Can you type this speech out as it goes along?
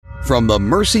from the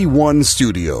Mercy One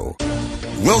studio.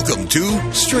 Welcome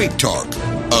to Straight Talk,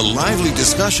 a lively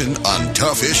discussion on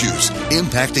tough issues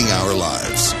impacting our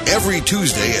lives. Every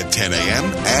Tuesday at 10 a.m.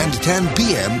 and 10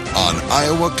 p.m. on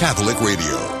Iowa Catholic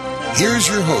Radio. Here's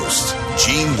your host,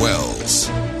 Gene Wells.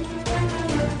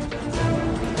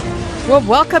 Well,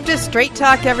 welcome to Straight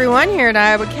Talk, everyone, here at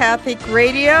Iowa Catholic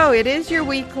Radio. It is your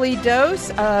weekly dose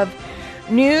of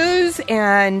news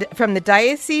and from the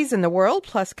diocese and the world,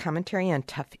 plus commentary on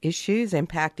tough issues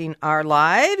impacting our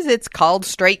lives. It's called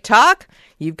Straight Talk.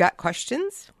 You've got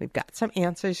questions. We've got some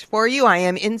answers for you. I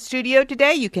am in studio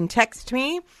today. You can text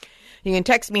me. You can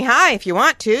text me hi if you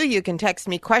want to. You can text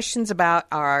me questions about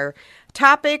our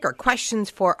topic or questions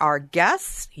for our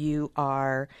guests. You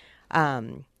are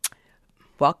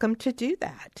welcome to do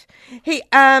that. Hey,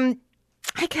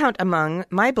 I count among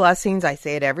my blessings, I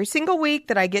say it every single week,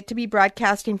 that I get to be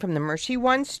broadcasting from the Mercy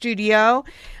One studio.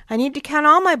 I need to count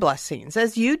all my blessings,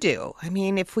 as you do. I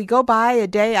mean, if we go by a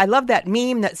day, I love that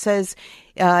meme that says,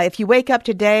 if you wake up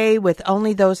today with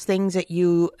only those things that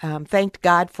you thanked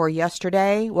God for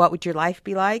yesterday, what would your life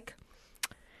be like?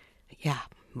 Yeah.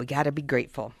 We got to be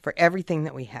grateful for everything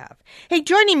that we have. Hey,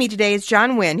 joining me today is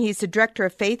John Wynn. He's the Director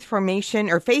of Faith Formation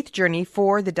or Faith Journey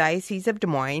for the Diocese of Des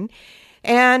Moines.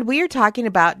 And we are talking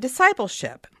about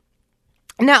discipleship.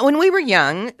 Now, when we were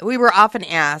young, we were often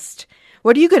asked,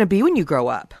 what are you going to be when you grow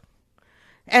up?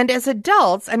 And as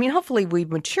adults, I mean, hopefully we've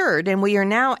matured and we are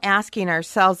now asking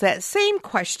ourselves that same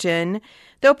question,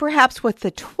 though perhaps with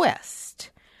the twist.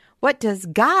 What does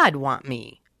God want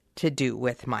me to do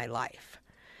with my life?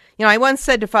 You know, I once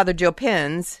said to Father Joe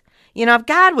Pins, you know, if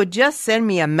God would just send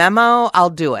me a memo,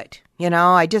 I'll do it. You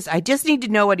know, I just need to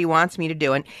know what he wants me to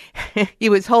do. And he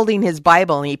was holding his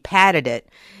Bible and he patted it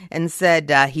and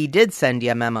said, he did send you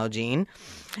a memo, Gene.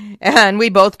 And we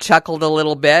both chuckled a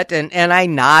little bit and I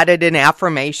nodded in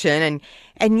affirmation.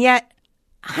 And yet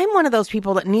I'm one of those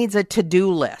people that needs a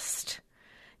to-do list.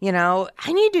 You know,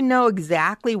 I need to know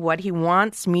exactly what he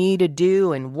wants me to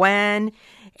do and when.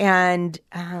 And,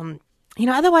 you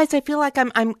know, otherwise I feel like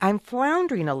I'm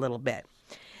floundering a little bit.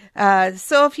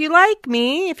 So if you're like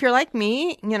me,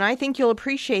 you know, I think you'll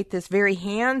appreciate this very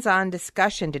hands-on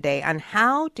discussion today on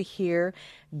how to hear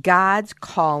God's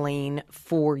calling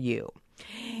for you.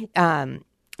 Now,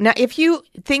 if you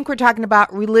think we're talking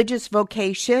about religious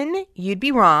vocation, you'd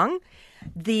be wrong.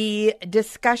 The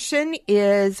discussion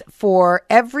is for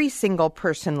every single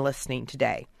person listening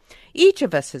today. Each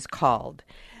of us is called.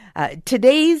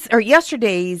 Yesterday's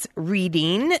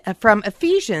reading from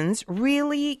Ephesians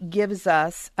really gives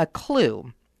us a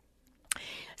clue.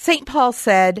 St. Paul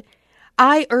said,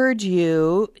 I urge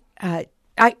you to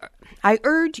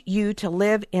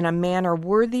live in a manner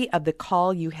worthy of the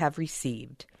call you have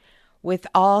received, with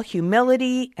all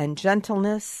humility and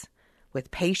gentleness,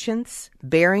 with patience,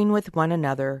 bearing with one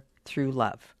another through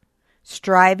love,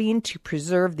 striving to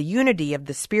preserve the unity of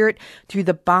the Spirit through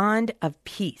the bond of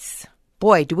peace.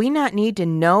 Boy, do we not need to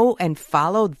know and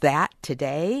follow that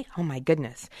today? Oh my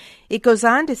goodness. It goes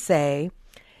on to say,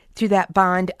 through that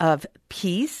bond of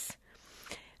peace,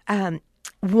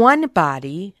 one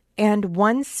body and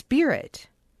one spirit,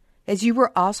 as you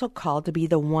were also called to be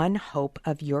the one hope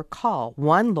of your call,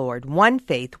 one Lord, one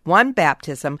faith, one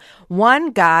baptism, one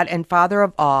God and Father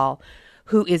of all,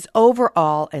 who is over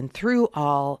all and through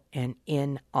all and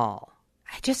in all.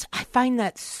 I find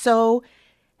that so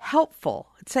helpful.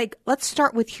 It's like, let's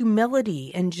start with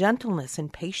humility and gentleness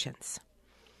and patience.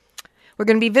 We're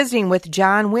going to be visiting with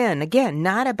John Wynn, again,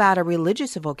 not about a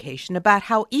religious vocation, about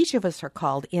how each of us are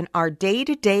called in our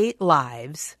day-to-day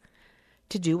lives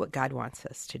to do what God wants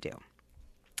us to do.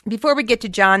 Before we get to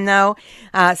John, though,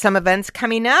 some events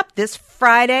coming up. This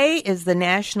Friday is the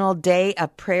National Day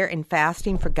of Prayer and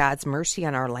Fasting for God's mercy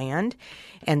on our land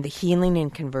and the healing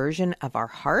and conversion of our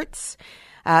hearts.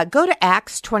 Go to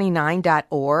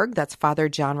acts29.org. That's Father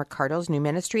John Riccardo's new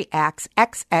ministry,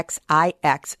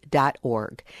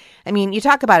 actsxxix.org. I mean, you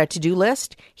talk about a to-do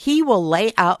list. He will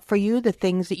lay out for you the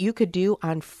things that you could do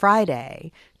on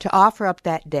Friday to offer up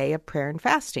that day of prayer and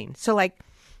fasting. So, like,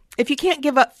 if you can't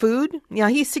give up food, you know,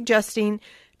 he's suggesting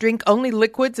drink only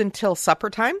liquids until supper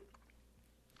time.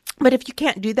 But if you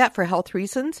can't do that for health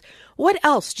reasons, what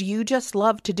else do you just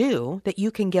love to do that you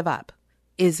can give up?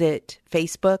 Is it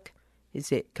Facebook? Is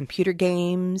it computer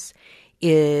games?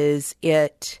 Is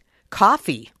it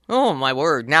coffee? Oh, my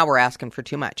word. Now we're asking for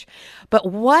too much.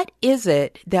 But what is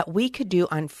it that we could do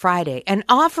on Friday and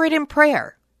offer it in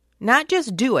prayer? Not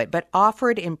just do it, but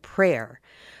offer it in prayer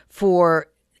for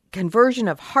conversion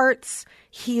of hearts,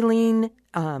 healing,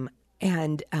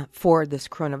 and for this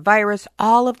coronavirus,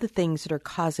 all of the things that are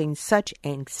causing such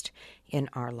angst in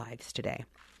our lives today.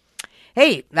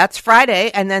 Hey, that's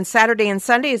Friday, and then Saturday and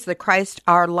Sunday is the Christ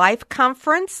Our Life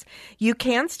Conference. You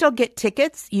can still get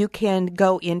tickets. You can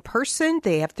go in person.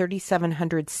 They have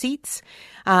 3,700 seats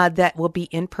that will be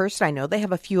in person. I know they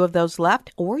have a few of those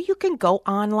left. Or you can go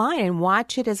online and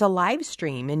watch it as a live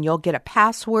stream, and you'll get a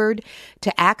password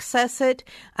to access it.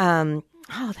 There's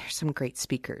some great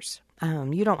speakers.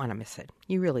 You don't want to miss it.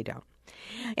 You really don't.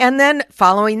 And then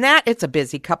following that, it's a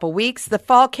busy couple weeks. The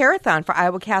Fall Carathon for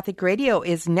Iowa Catholic Radio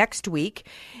is next week,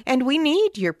 and we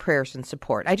need your prayers and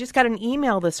support. I just got an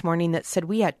email this morning that said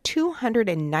we had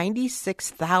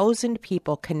 296,000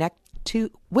 people connect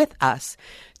with us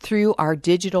through our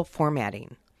digital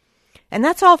formatting. And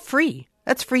that's all free.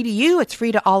 That's free to you. It's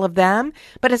free to all of them,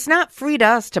 but it's not free to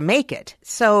us to make it.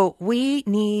 So we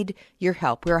need your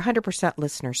help. We're 100%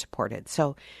 listener supported.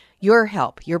 So your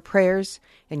help, your prayers,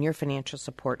 and your financial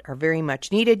support are very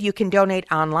much needed. You can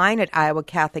donate online at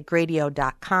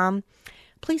iowacatholicradio.com.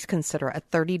 Please consider a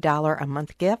 $30 a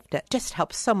month gift. It just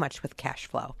helps so much with cash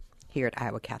flow here at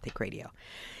Iowa Catholic Radio.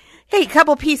 Hey, a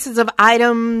couple pieces of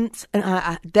items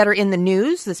that are in the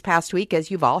news this past week. As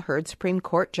you've all heard, Supreme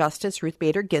Court Justice Ruth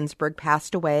Bader Ginsburg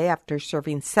passed away after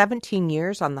serving 17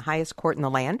 years on the highest court in the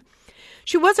land.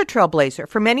 She was a trailblazer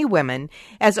for many women,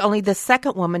 as only the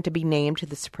second woman to be named to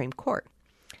the Supreme Court.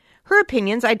 Her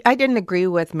opinions, I didn't agree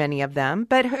with many of them,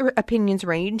 but her opinions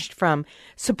ranged from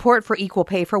support for equal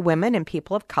pay for women and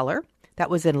people of color,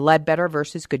 that was in Ledbetter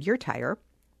versus Goodyear Tire,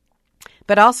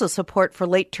 but also support for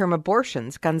late-term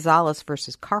abortions, Gonzalez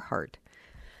versus Carhart.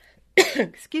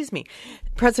 Excuse me.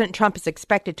 President Trump is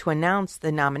expected to announce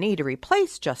the nominee to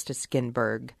replace Justice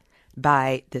Ginsburg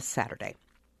by this Saturday.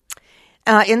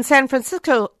 In San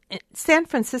Francisco,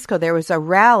 there was a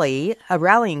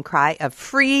rallying cry of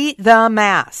 "Free the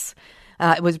Mass."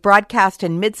 It was broadcast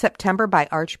in mid-September by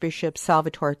Archbishop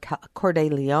Salvatore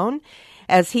Cordileone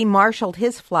as he marshaled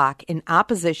his flock in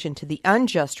opposition to the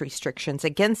unjust restrictions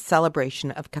against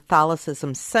celebration of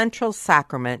Catholicism's central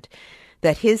sacrament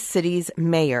that his city's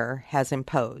mayor has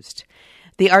imposed.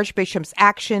 The Archbishop's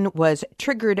action was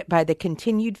triggered by the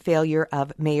continued failure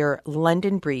of Mayor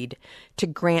London Breed to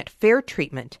grant fair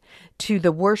treatment to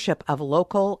the worship of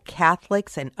local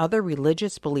Catholics and other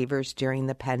religious believers during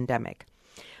the pandemic.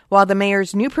 While the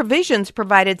mayor's new provisions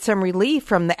provided some relief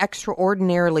from the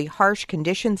extraordinarily harsh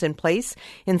conditions in place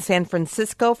in San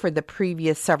Francisco for the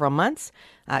previous several months,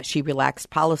 she relaxed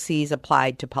policies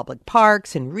applied to public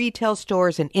parks and retail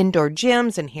stores and indoor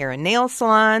gyms and hair and nail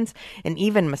salons and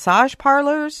even massage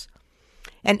parlors,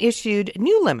 and issued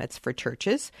new limits for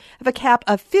churches of a cap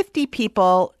of 50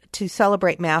 people to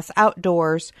celebrate Mass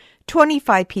outdoors,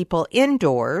 25 people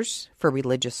indoors for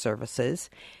religious services,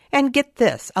 and get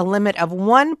this, a limit of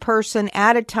one person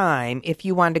at a time if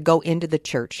you want to go into the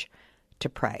church to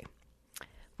pray.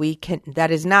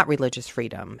 That is not religious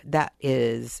freedom. That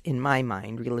is, in my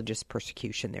mind, religious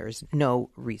persecution. There is no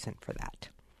reason for that.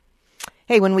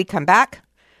 Hey, when we come back,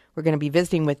 we're going to be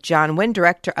visiting with John Wynn,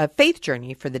 Director of Faith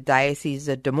Journey for the Diocese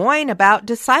of Des Moines, about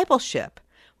discipleship.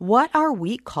 What are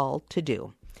we called to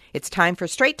do? It's time for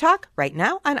Straight Talk right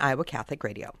now on Iowa Catholic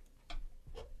Radio.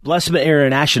 Blessman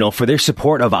International for their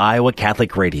support of Iowa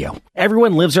Catholic Radio.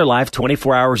 Everyone lives their life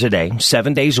 24 hours a day,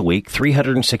 7 days a week,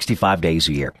 365 days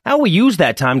a year. How we use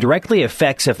that time directly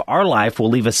affects if our life will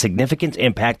leave a significant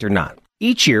impact or not.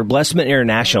 Each year, Blessman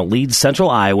International leads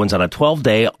Central Iowans on a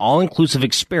 12-day, all-inclusive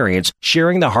experience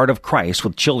sharing the heart of Christ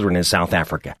with children in South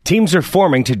Africa. Teams are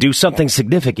forming to do something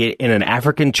significant in an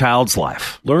African child's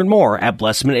life. Learn more at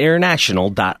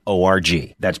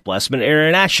blessmaninternational.org. That's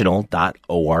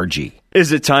blessmaninternational.org.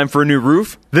 Is it time for a new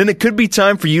roof? Then it could be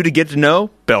time for you to get to know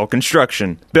Bell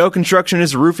Construction. Bell Construction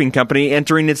is a roofing company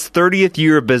entering its 30th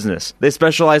year of business. They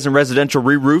specialize in residential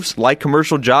re-roofs, like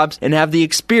commercial jobs, and have the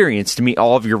experience to meet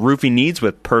all of your roofing needs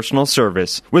with personal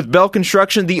service. With Bell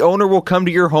Construction, the owner will come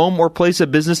to your home or place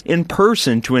of business in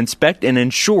person to inspect and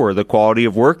ensure the quality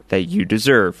of work that you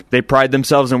deserve. They pride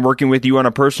themselves in working with you on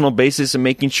a personal basis and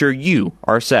making sure you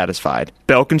are satisfied.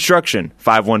 Bell Construction,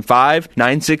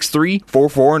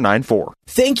 515-963-4494.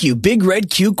 Thank you, Big Red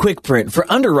Q Quick Print, for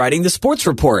underwriting the sports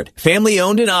report. Family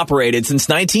owned and operated since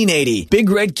 1980, Big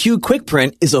Red Q Quick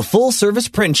Print is a full-service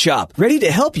print shop ready to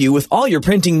help you with all your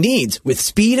printing needs with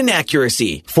speed and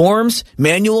accuracy. Forms,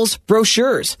 manuals,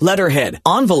 brochures, letterhead,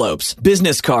 envelopes,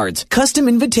 business cards, custom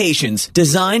invitations,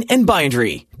 design, and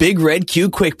bindery. Big Red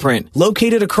Q Quick Print,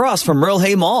 located across from Merle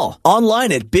Hay Mall.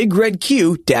 Online at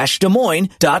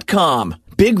bigredq-desmoines.com.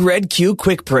 Big Red Q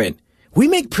Quick Print. We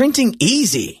make printing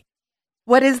easy.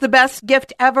 What is the best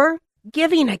gift ever?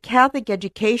 Giving a Catholic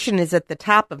education is at the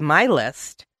top of my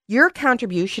list. Your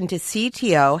contribution to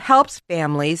CTO helps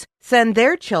families send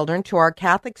their children to our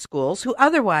Catholic schools who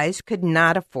otherwise could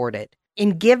not afford it.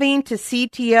 In giving to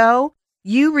CTO,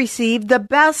 you receive the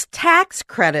best tax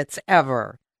credits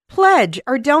ever. Pledge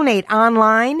or donate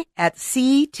online at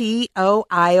ctoiowa.org.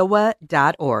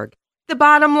 The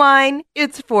bottom line,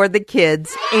 it's for the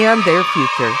kids and their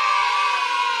future.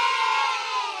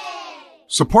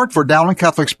 Support for Dowling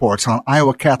Catholic Sports on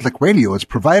Iowa Catholic Radio is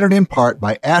provided in part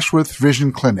by Ashworth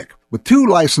Vision Clinic. With 2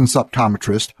 licensed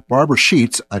optometrists, Barbara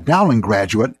Sheets, a Dowling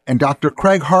graduate, and Dr.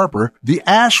 Craig Harper, the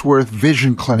Ashworth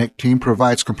Vision Clinic team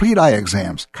provides complete eye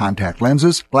exams, contact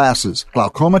lenses, glasses,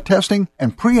 glaucoma testing,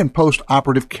 and pre- and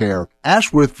post-operative care.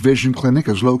 Ashworth Vision Clinic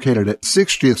is located at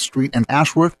 60th Street and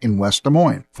Ashworth in West Des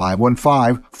Moines.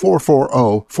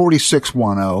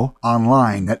 515-440-4610,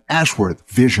 online at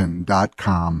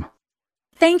ashworthvision.com.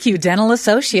 Thank you, Dental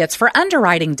Associates, for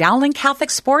underwriting Dowling Catholic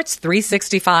Sports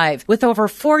 365. With over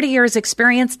 40 years'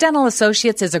 experience, Dental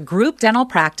Associates is a group dental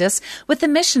practice with the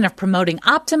mission of promoting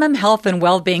optimum health and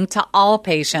well-being to all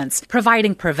patients,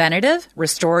 providing preventative,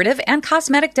 restorative, and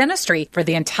cosmetic dentistry for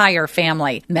the entire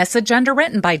family. Message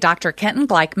underwritten by Dr. Kenton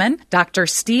Gleichman, Dr.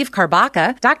 Steve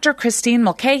Karbaka, Dr. Christine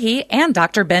Mulcahy, and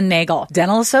Dr. Ben Nagel.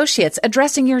 Dental Associates,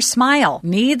 addressing your smile,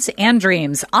 needs, and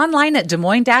dreams. Online at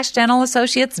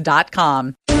DesMoines-DentalAssociates.com.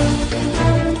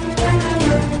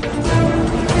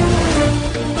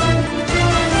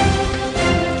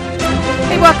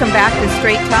 Welcome back to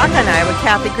Straight Talk on Iowa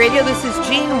Catholic Radio. This is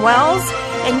Jean Wells,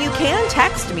 and you can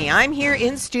text me. I'm here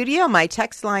in studio. My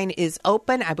text line is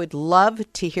open. I would love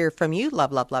to hear from you.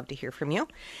 Love to hear from you.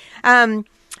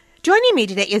 Joining me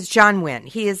today is John Wynn.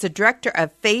 He is the Director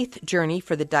of Faith Journey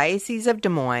for the Diocese of Des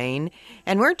Moines,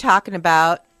 and we're talking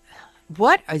about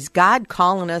what is God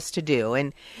calling us to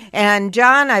do? And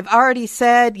John, I've already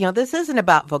said, this isn't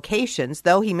about vocations,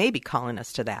 though he may be calling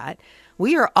us to that.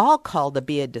 We are all called to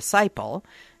be a disciple.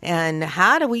 And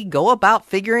how do we go about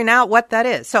figuring out what that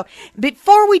is? So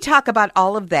before we talk about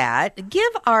all of that,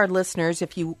 give our listeners,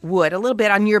 if you would, a little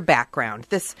bit on your background,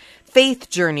 this faith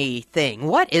journey thing.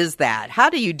 What is that? How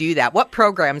do you do that? What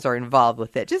programs are involved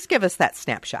with it? Just give us that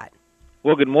snapshot.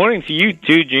 Well, good morning to you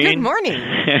too, Jean. Good morning.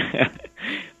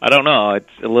 I don't know. It's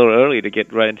a little early to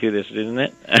get right into this, isn't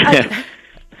it?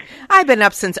 I've been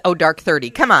up since dark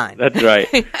 30. Come on. That's right.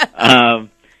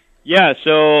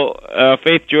 So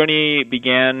Faith Journey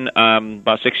began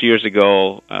about 6 years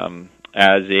ago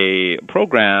as a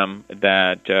program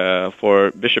that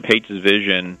for Bishop Hates'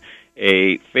 vision,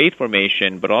 a faith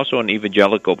formation, but also an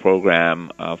evangelical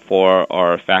program for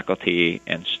our faculty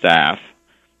and staff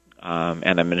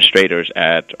and administrators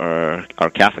at our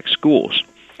Catholic schools.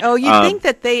 Oh, you think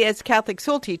that they, as Catholic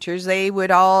school teachers, they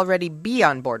would already be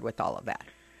on board with all of that?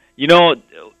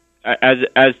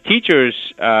 As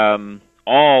teachers,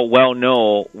 all well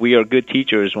know we are good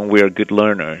teachers when we are good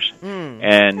learners,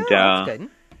 and good.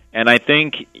 And I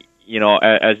think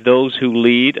as those who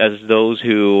lead, as those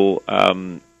who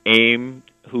whose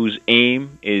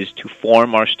aim is to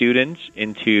form our students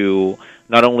into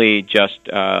not only just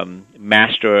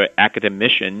master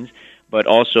academicians, but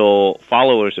also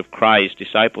followers of Christ,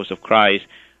 disciples of Christ.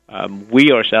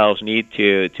 We ourselves need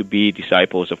to be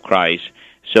disciples of Christ.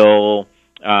 So,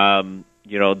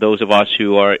 those of us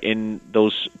who are in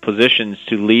those positions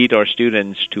to lead our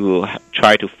students, to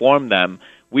try to form them,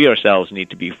 we ourselves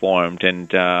need to be formed.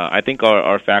 And I think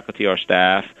our faculty, our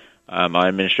staff, our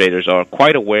administrators are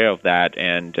quite aware of that.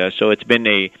 And so it's been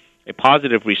a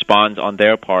positive response on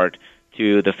their part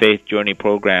to the Faith Journey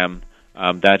program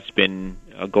that's been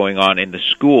going on in the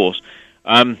schools.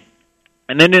 And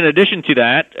then in addition to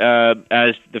that,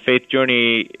 as the Faith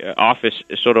Journey office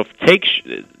sort of takes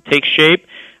shape,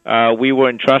 we were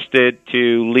entrusted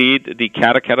to lead the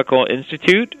Catechetical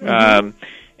Institute.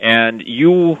 And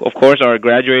you, of course, are a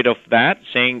graduate of that,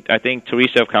 I think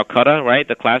Teresa of Calcutta, right?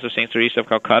 The class of St. Teresa of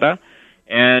Calcutta.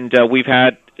 And we've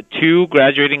had 2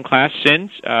 graduating class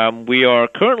since. We are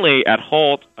currently at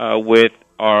halt with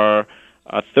our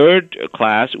 3rd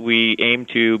class. We aim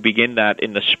to begin that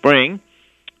in the spring,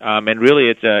 and really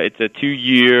it's a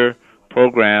 2-year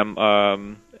program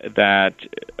that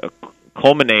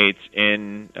culminates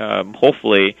in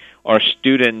hopefully our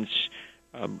students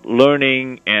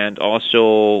learning and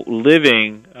also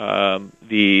living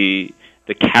the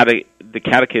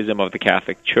catechism of the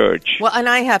Catholic Church. Well, and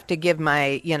I have to give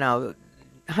my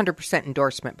 100%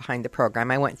 endorsement behind the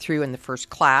program. I went through in the first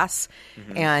class,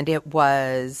 and it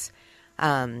was.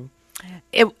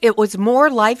 It was more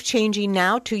life-changing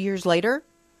now, 2 years later.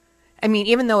 I mean,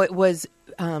 even though it was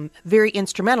very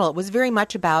instrumental. It was very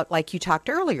much about, like you talked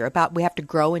earlier, about we have to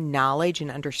grow in knowledge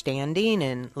and understanding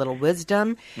and little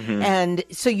wisdom. And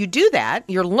so you do that.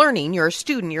 You're learning. You're a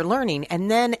student. You're learning.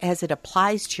 And then as it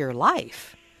applies to your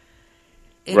life,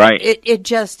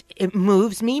 it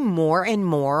moves me more and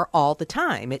more all the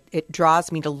time. It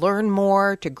draws me to learn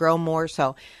more, to grow more.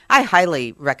 So I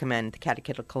highly recommend the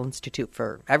Catechetical Institute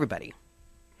for everybody.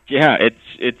 Yeah,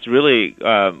 it's really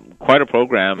quite a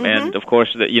program, and of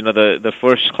course, the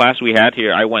first class we had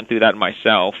here, I went through that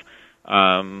myself,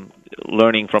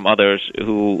 learning from others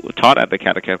who taught at the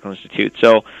Catechetical Institute.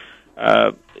 So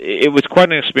it was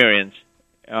quite an experience,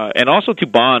 and also to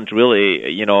bond.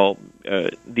 Really,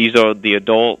 these are the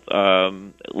adult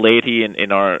laity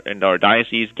in our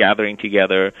diocese gathering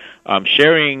together,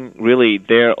 sharing really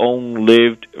their own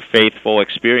lived faithful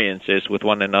experiences with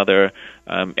one another.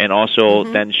 And also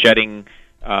then shedding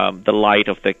the light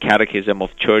of the catechism of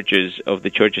the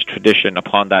church's tradition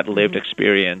upon that lived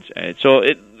experience. And so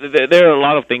there are a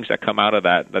lot of things that come out of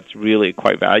that that's really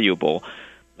quite valuable.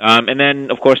 And then,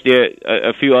 of course, there are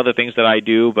a few other things that I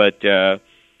do, but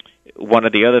one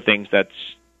of the other things that's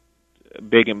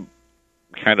big and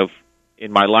kind of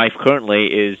in my life currently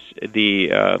is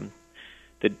the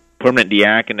permanent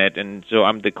diaconate, and so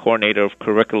I'm the coordinator of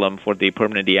curriculum for the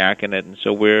permanent diaconate, and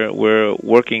so we're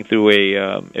working through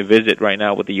a visit right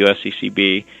now with the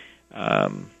USCCB,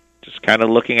 just kind of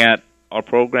looking at our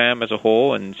program as a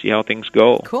whole and see how things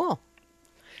go. Cool.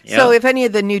 Yeah. So if any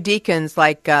of the new deacons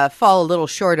fall a little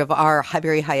short of our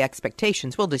very high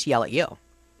expectations, we'll just yell at you.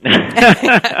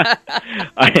 I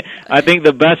think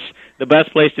the best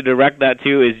place to direct that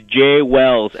to is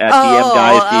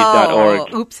jwells@dmdiocese.org.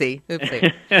 Oopsie.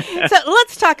 So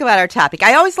let's talk about our topic.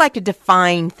 I always like to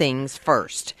define things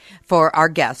first for our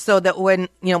guests so that when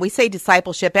we say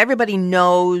discipleship, everybody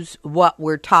knows what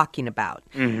we're talking about.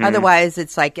 Otherwise,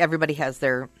 it's like everybody has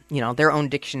their own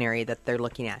dictionary that they're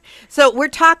looking at. So we're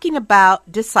talking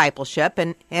about discipleship,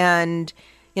 and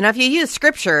if you use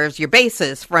Scripture as your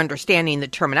basis for understanding the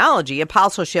terminology,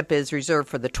 apostleship is reserved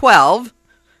for the 12,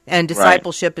 and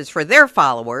discipleship is for their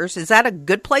followers. Is that a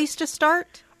good place to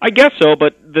start? I guess so,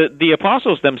 but the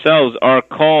apostles themselves are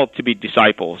called to be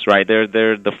disciples, right? They're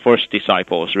the first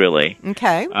disciples, really.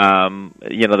 Okay.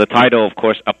 The title, of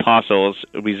course, apostles,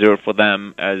 reserved for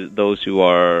them as those who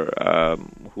were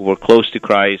close to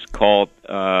Christ, called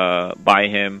by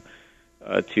Him.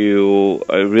 To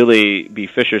really be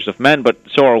fishers of men, but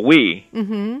so are we.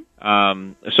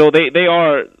 So they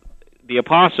are the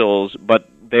apostles, but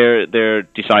they're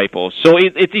disciples. So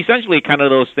it's essentially kind of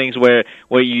those things where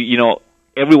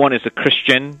everyone is a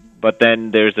Christian, but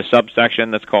then there's the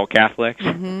subsection that's called Catholics.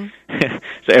 So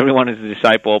everyone is a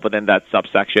disciple, but then that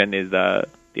subsection is the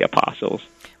apostles.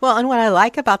 Well, and what I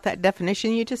like about that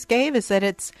definition you just gave is that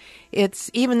it's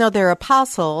even though they're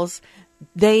apostles,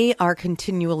 they are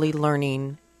continually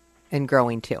learning and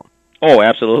growing too. Oh,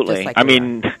 absolutely. Like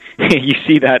you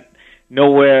see that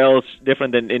nowhere else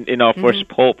different than in our first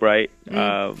Pope, right?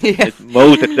 It's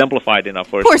most exemplified in our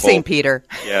first Poor Pope. St. Peter.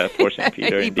 Yeah, poor St.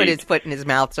 Peter. He indeed. put his foot in his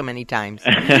mouth so many times.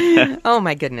 Oh,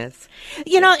 my goodness.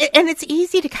 And it's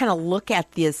easy to kind of look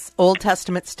at this Old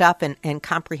Testament stuff and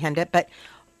comprehend it, but,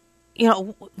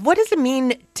 what does it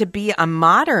mean to be a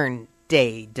modern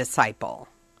day disciple?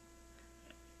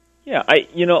 Yeah,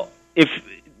 if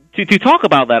to talk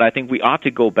about that, I think we ought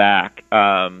to go back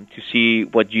to see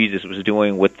what Jesus was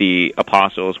doing with the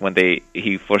apostles when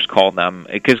he first called them,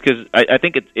 because I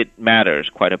think it matters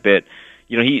quite a bit.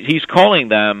 He's calling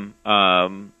them,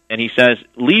 and he says,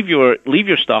 "Leave your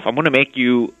stuff. I'm going to make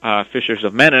you fishers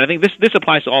of men." And I think this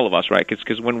applies to all of us, right?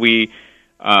 Because when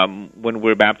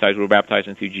we're baptized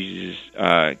into Jesus'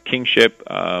 kingship.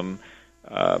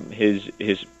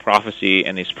 His prophecy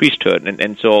and his priesthood,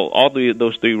 and so all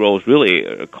those three roles really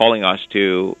are calling us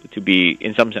to be,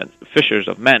 in some sense, fishers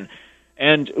of men,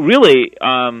 and really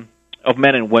of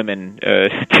men and women,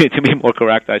 to be more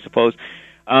correct, I suppose.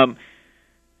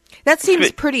 That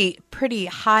seems pretty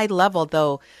high level,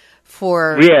 though,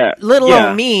 for little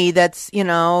old me. That's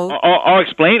I'll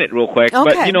explain it real quick,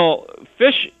 okay. But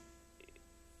fish.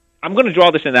 I'm going to draw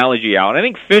this analogy out. I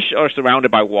think fish are surrounded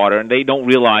by water, and they don't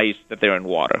realize that they're in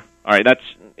water. All right, that's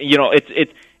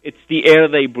it's the air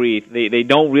they breathe. They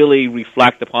don't really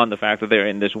reflect upon the fact that they're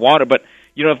in this water. But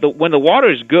when the water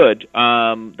is good,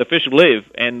 the fish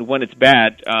live, and when it's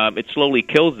bad, it slowly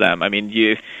kills them. I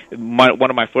mean, one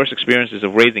of my first experiences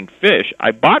of raising fish, I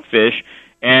bought fish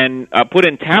and put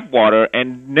in tap water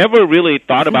and never really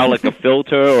thought about like a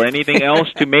filter or anything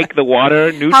else to make the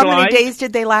water neutralize. How many days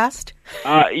did they last?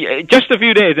 Just a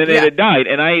few days, and it died.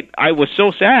 And I was so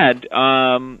sad.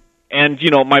 And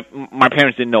my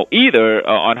parents didn't know either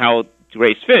on how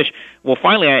raise fish. Well,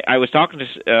 finally, I was talking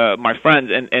to my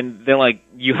friends, and they're like,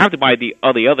 you have to buy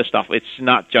all the other stuff. It's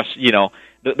not just, the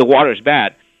water is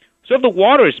bad. So if the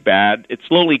water is bad, it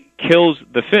slowly kills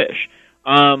the fish.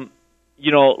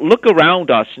 Look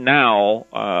around us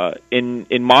now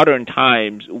in modern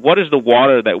times. What is the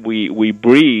water that we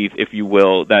breathe, if you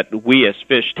will, that we as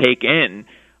fish take in?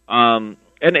 And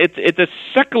it's a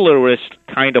secularist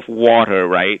kind of water,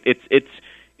 right?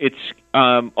 It's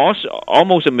also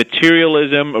almost a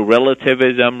materialism, a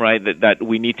relativism, right? That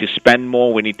we need to spend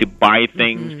more, we need to buy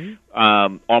things.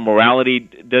 Our morality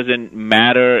doesn't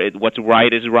matter. What's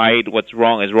right is right. What's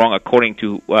wrong is wrong according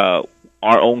to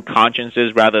our own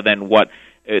consciences, rather than what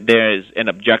there is an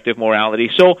objective morality.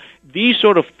 So these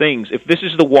sort of things, if this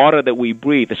is the water that we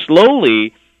breathe,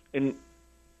 slowly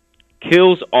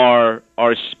kills our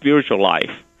spiritual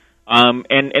life.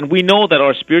 And we know that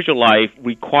our spiritual life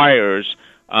requires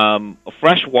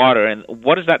fresh water. And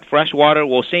what is that fresh water?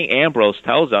 Well, St. Ambrose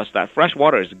tells us that fresh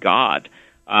water is God.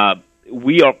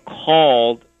 We are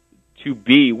called to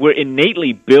be, we're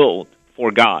innately built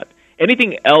for God.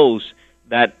 Anything else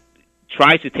that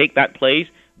tries to take that place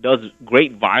does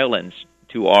great violence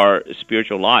to our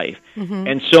spiritual life.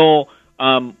 And so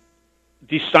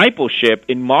discipleship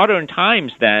in modern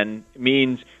times then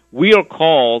means we are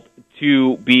called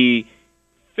to be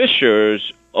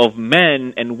fishers of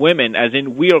men and women, as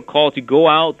in we are called to go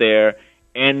out there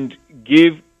and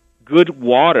give good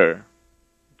water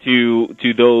to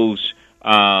those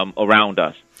around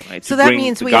us. Right? So that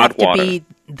means we have to be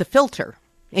the filter.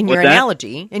 In your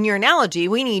analogy,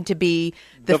 we need to be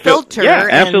the filter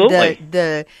and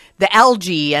the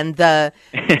algae and the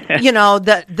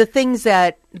the things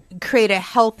that create a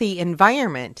healthy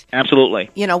environment.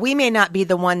 Absolutely. We may not be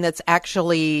the one that's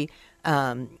actually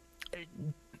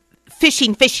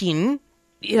fishing,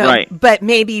 right. But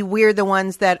maybe we're the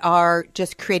ones that are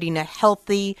just creating a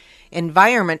healthy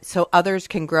environment so others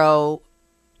can grow.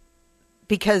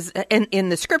 Because in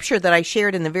the scripture that I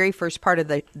shared in the very first part of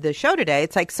the show today,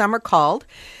 it's like some are called,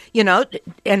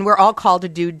 and we're all called to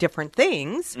do different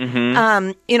things.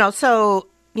 So,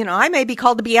 I may be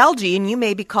called to be algae and you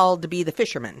may be called to be the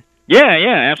fisherman.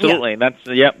 Yeah, absolutely.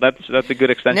 Yeah. That's a good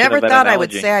extension Never of that thought analogy. I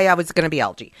would say I was going to be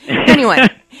algae. Anyway,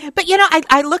 but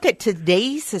I look at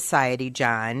today's society,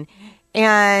 John,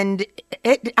 and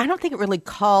I don't think it really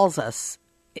calls us,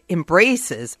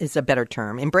 embraces is a better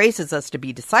term, embraces us to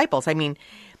be disciples. I mean,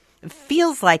 it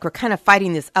feels like we're kind of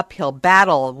fighting this uphill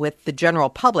battle with the general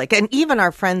public and even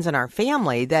our friends and our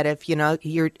family, that if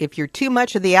you're too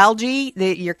much of the algae,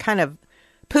 you're kind of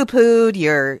poo-pooed,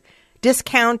 you're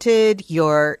discounted,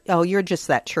 you're just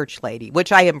that church lady,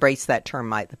 which I embrace that term,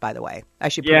 by the way. I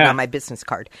should put it on my business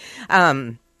card.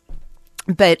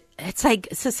 But it's like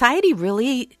society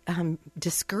really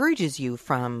discourages you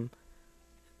from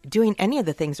doing any of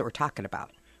the things that we're talking about.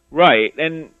 Right.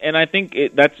 And I think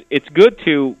it's good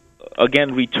to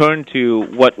again return to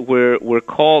what we're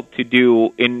called to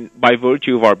do by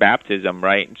virtue of our baptism,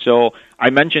 right? So I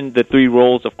mentioned the three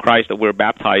roles of Christ that we're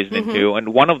baptized into,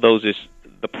 and one of those is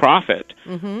the prophet.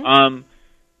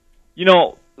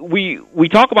 We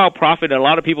talk about prophet, and a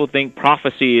lot of people think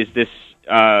prophecy is this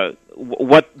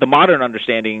what the modern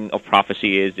understanding of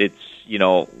prophecy is.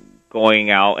 It's going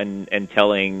out and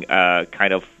telling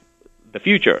kind of the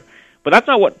future. But that's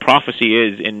not what prophecy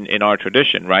is in our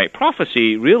tradition, right?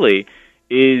 Prophecy really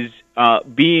is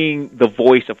being the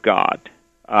voice of God,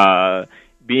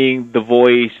 being the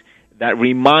voice that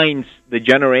reminds the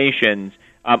generations,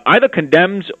 either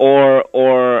condemns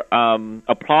or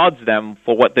applauds them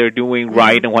for what they're doing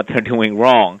right and what they're doing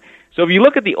wrong. So if you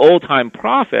look at the old-time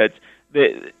prophets,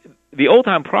 the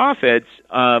old-time prophets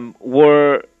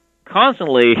were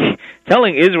constantly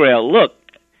telling Israel, look,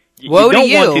 you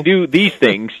don't want to do these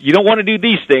things. You don't want to do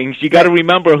these things. You got to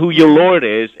remember who your Lord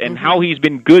is and how He's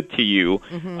been good to you.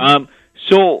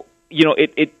 So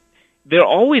they're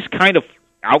always kind of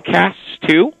outcasts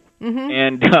too,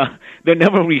 and they're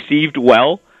never received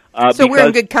well. So we're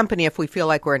in good company if we feel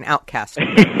like we're an outcast.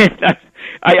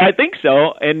 I think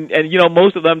so, and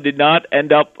most of them did not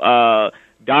end up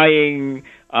dying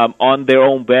on their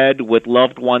own bed with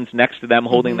loved ones next to them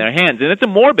holding their hands. And it's a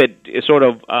morbid sort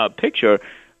of picture.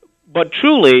 But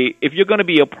truly, if you're going to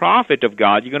be a prophet of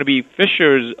God, you're going to be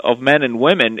fishers of men and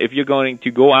women, if you're going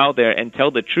to go out there and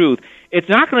tell the truth, it's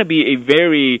not going to be a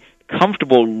very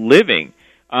comfortable living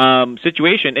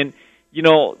situation. And,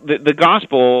 the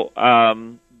gospel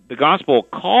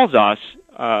calls us,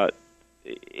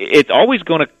 it's always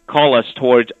going to call us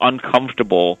towards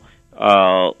uncomfortable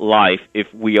life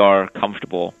if we are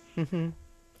comfortable.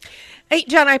 Hey,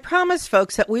 John, I promised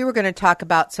folks that we were going to talk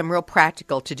about some real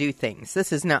practical to-do things.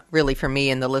 This is not really for me,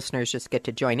 and the listeners just get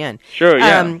to join in. Sure,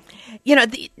 yeah.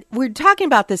 We're talking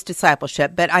about this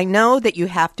discipleship, but I know that you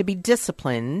have to be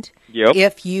disciplined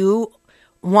if you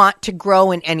want to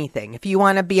grow in anything. If you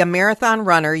want to be a marathon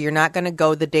runner, you're not going to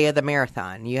go the day of the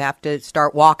marathon. You have to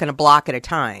start walking a block at a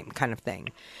time kind of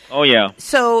thing. Oh, yeah.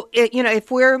 So, if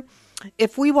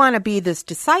we want to be this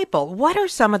disciple, what are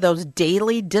some of those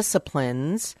daily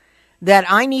disciplines that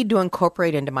I need to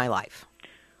incorporate into my life?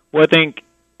 Well, I think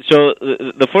so.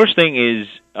 The first thing is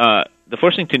the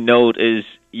first thing to note is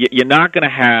you're not going to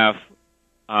have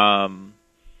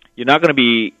you're not going to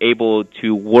be able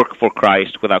to work for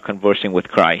Christ without conversing with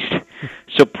Christ.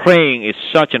 So praying is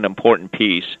such an important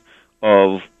piece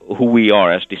of who we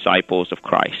are as disciples of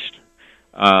Christ.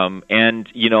 And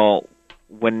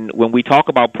when we talk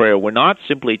about prayer, we're not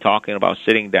simply talking about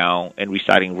sitting down and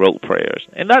reciting rote prayers,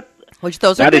 and that are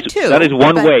good too. That is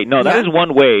one way. No, that is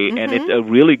one way, and it's a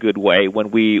really good way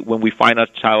when we find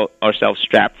ourselves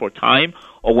strapped for time,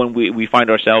 or when we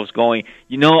find ourselves going,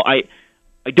 I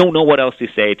don't know what else to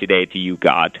say today to you,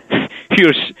 God.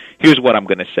 Here's what I'm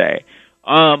going to say.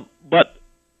 But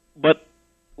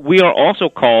we are also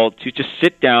called to just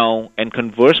sit down and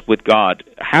converse with God,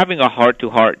 having a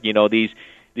heart-to-heart.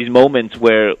 These moments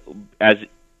where, as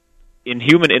in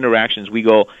human interactions, we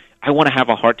go, I want to have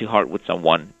a heart-to-heart with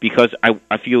someone because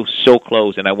I feel so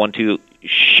close, and I want to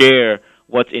share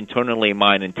what's internally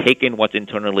mine and take in what's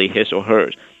internally his or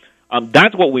hers.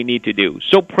 That's what we need to do.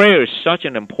 So prayer is such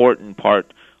an important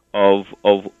part of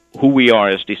who we are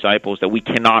as disciples that we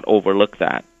cannot overlook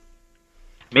that.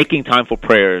 Making time for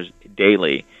prayers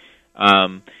daily.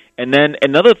 And then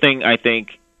another thing I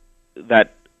think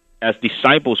that as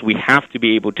disciples we have to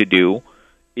be able to do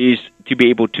is to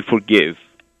be able to forgive.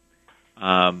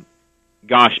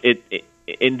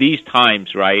 In these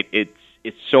times, right,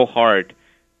 it's so hard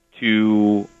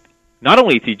to not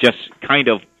only to just kind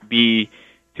of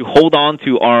to hold on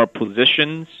to our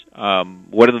positions,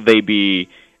 whether they be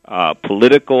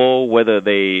political, whether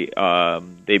they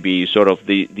be sort of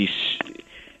these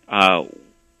I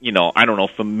don't know,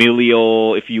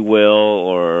 familial, if you will,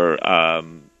 or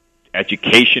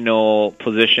educational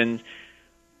positions.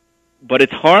 But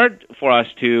it's hard for us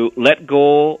to let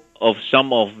go of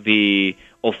some of the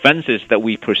offenses that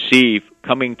we perceive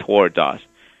coming towards us.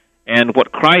 And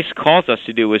what Christ calls us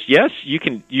to do is, yes, you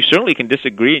certainly can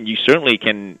disagree, and you certainly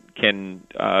can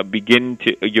begin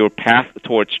your path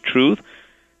towards truth.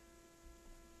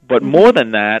 But more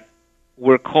than that,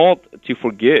 we're called to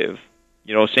forgive.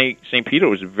 Saint Peter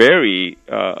was very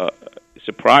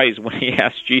surprised when he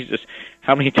asked Jesus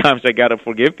how many times I got to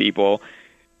forgive people,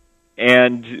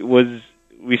 and was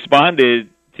responded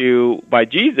to by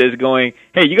Jesus going,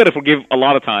 hey, you got to forgive a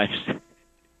lot of times.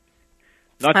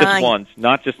 Not just once,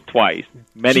 not just twice,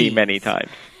 many times.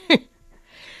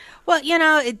 Well,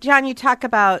 John, you talk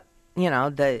about,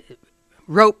 the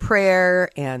rote prayer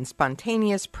and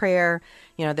spontaneous prayer.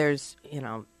 There's,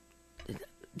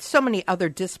 so many other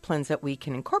disciplines that we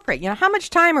can incorporate. How much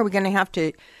time are we going to have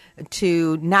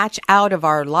to notch out of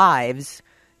our lives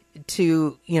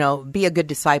to, be a good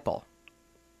disciple?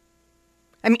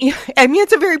 I mean,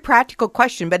 it's a very practical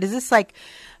question, but is this like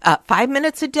 5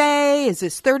 minutes a day? Is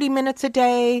this 30 minutes a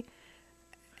day?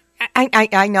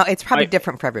 I know it's probably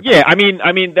different for everybody. Yeah, I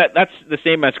mean that's the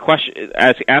same as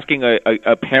asking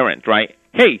a parent, right?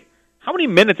 Hey, how many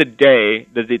minutes a day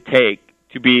does it take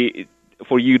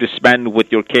for you to spend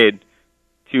with your kid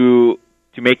to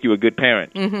make you a good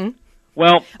parent? Mm-hmm.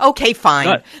 Well, okay,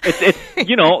 fine. It's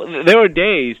there are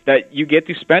days that you get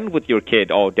to spend with your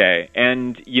kid all day,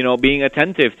 and being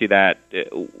attentive to that.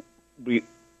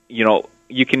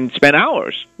 You can spend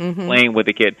hours playing with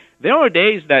the kid. There are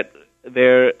days that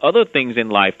there are other things in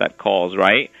life that calls,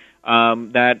 right?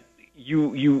 That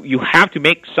you have to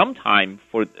make some time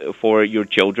for your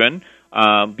children.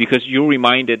 Because you're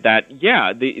reminded that,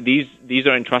 these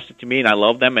are entrusted to me, and I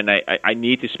love them, and I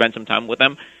need to spend some time with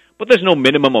them. But there's no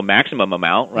minimum or maximum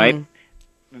amount, right?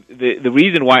 The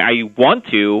reason why I want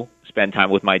to spend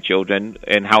time with my children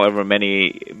in however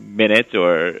many minutes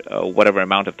or whatever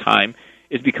amount of time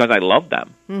is because I love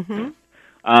them.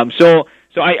 Mm-hmm. So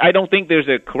I don't think there's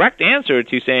a correct answer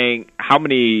to saying how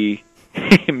many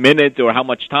minutes or how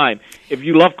much time. If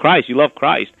you love Christ, you love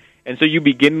Christ. And so you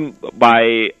begin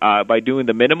by doing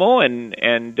the minimal and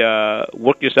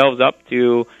work yourselves up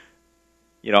to,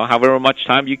 however much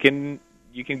time you can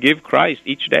give Christ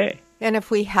each day. And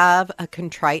if we have a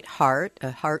contrite heart,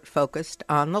 a heart focused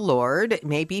on the Lord, it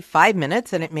may be 5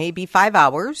 minutes and it may be 5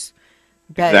 hours,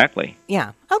 Exactly.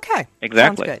 Yeah. Okay.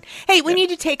 Exactly. Sounds good. Hey, we need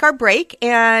to take our break,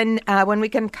 and when we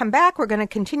can come back, we're going to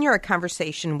continue our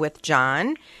conversation with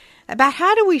John about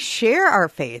how do we share our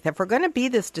faith. If we're going to be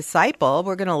this disciple,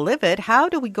 we're going to live it, how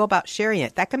do we go about sharing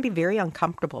it? That can be very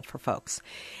uncomfortable for folks.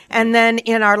 And then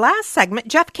in our last segment,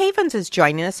 Jeff Cavins is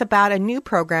joining us about a new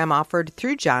program offered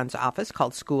through John's office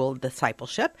called School of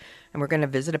Discipleship. And we're going to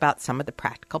visit about some of the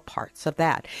practical parts of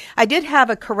that. I did have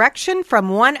a correction from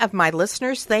one of my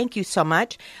listeners. Thank you so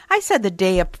much. I said the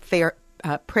day of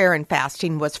prayer and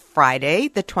fasting was Friday,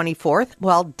 the 24th.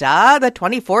 Well, duh, the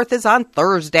 24th is on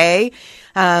Thursday.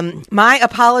 My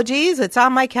apologies. It's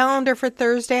on my calendar for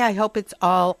Thursday. I hope it's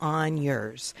all on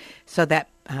yours. So that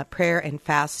prayer and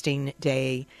fasting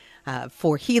day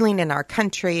for healing in our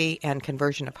country and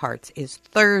conversion of hearts is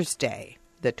Thursday,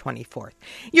 the 24th.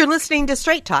 You're listening to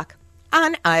Straight Talk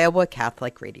on Iowa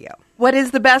Catholic Radio. What is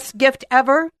the best gift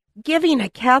ever? Giving a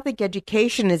Catholic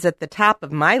education is at the top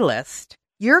of my list.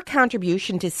 Your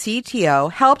contribution to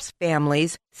CTO helps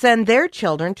families send their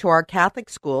children to our Catholic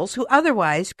schools who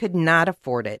otherwise could not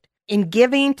afford it. In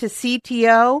giving to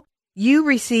CTO, you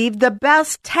receive the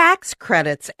best tax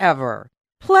credits ever.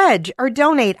 Pledge or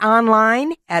donate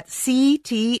online at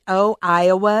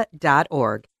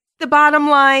ctoiowa.org. The bottom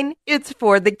line, it's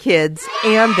for the kids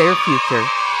and their future.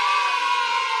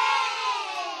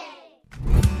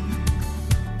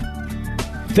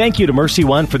 Thank you to Mercy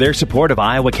One for their support of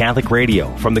Iowa Catholic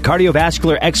Radio. From the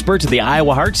cardiovascular experts of the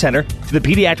Iowa Heart Center to the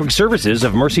pediatric services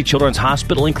of Mercy Children's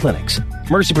Hospital and Clinics,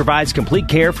 Mercy provides complete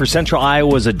care for Central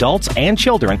Iowa's adults and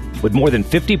children with more than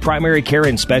 50 primary care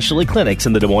and specialty clinics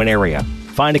in the Des Moines area.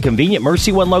 Find a convenient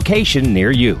Mercy One location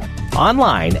near you.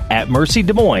 Online at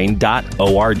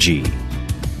mercydesmoines.org.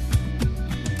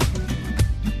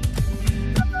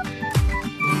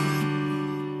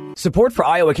 Support for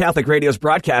Iowa Catholic Radio's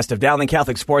broadcast of Dowling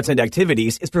Catholic sports and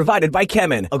activities is provided by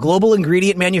Chemin, a global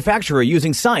ingredient manufacturer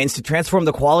using science to transform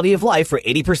the quality of life for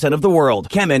 80% of the world.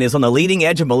 Chemin is on the leading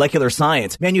edge of molecular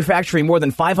science, manufacturing more than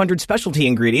 500 specialty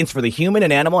ingredients for the human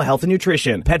and animal health and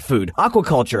nutrition, pet food,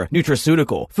 aquaculture,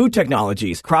 nutraceutical, food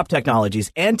technologies, crop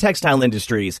technologies, and textile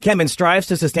industries. Chemin strives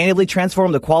to sustainably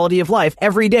transform the quality of life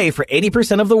every day for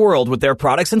 80% of the world with their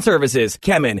products and services.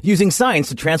 Chemin, using science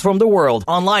to transform the world.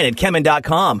 Online at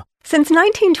chemin.com. Since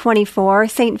 1924,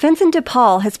 St. Vincent de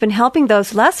Paul has been helping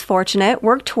those less fortunate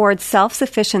work towards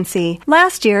self-sufficiency.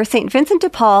 Last year, St. Vincent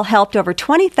de Paul helped over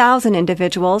 20,000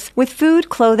 individuals with food,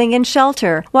 clothing, and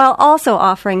shelter, while also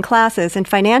offering classes in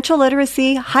financial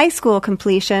literacy, high school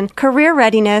completion, career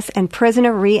readiness, and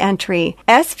prisoner re-entry.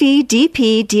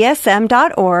 svdpdsm.org,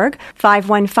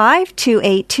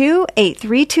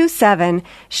 515-282-8327.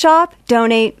 Shop,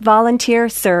 donate, volunteer,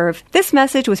 serve. This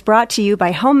message was brought to you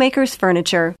by Homemakers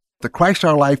Furniture. The Christ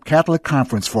Our Life Catholic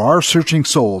Conference for Our Searching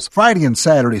Souls, Friday and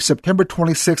Saturday, September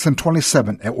 26th and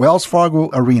 27th at Wells Fargo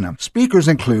Arena. Speakers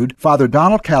include Father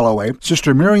Donald Calloway,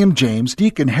 Sister Miriam James,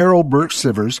 Deacon Harold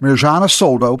Burke-Sivers, Mirjana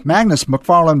Soldo, Magnus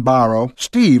McFarland Barrow,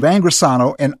 Steve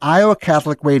Angrisano, and Iowa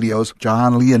Catholic Radio's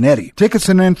John Leonetti. Tickets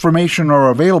and information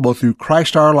are available through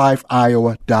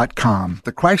ChristOurLifeIowa.com.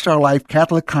 The Christ Our Life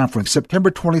Catholic Conference, September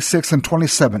 26th and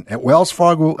 27th at Wells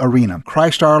Fargo Arena,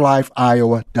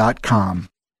 ChristOurLifeIowa.com.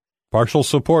 Partial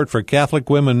support for Catholic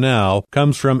Women Now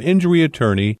comes from injury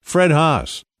attorney Fred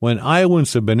Haas. When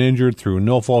Iowans have been injured through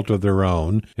no fault of their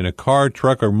own in a car,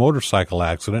 truck, or motorcycle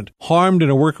accident, harmed in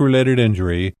a work-related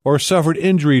injury, or suffered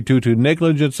injury due to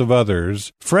negligence of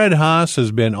others, Fred Haas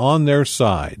has been on their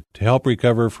side to help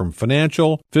recover from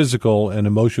financial, physical, and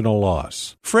emotional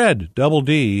loss. Fred, double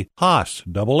D, Haas,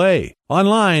 double A.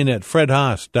 Online at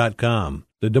fredhaas.com.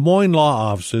 The Des Moines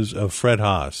Law Offices of Fred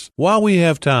Haas. While we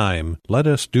have time, let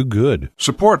us do good.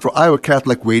 Support for Iowa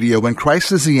Catholic Radio and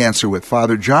Christ is the Answer with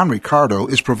Father John Ricardo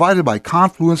is provided by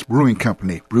Confluence Brewing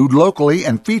Company. Brewed locally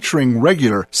and featuring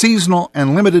regular, seasonal,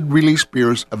 and limited release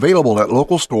beers available at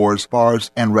local stores, bars,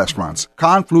 and restaurants.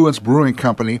 Confluence Brewing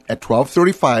Company at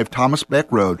 1235 Thomas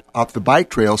Beck Road, off the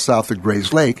bike trail south of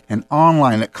Grays Lake, and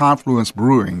online at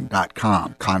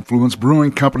confluencebrewing.com. Confluence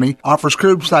Brewing Company offers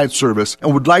curbside service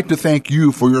and would like to thank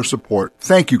you for your support.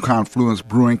 Thank you, Confluence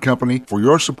Brewing Company, for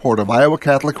your support of Iowa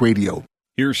Catholic Radio.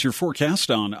 Here's your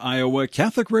forecast on Iowa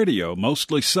Catholic Radio.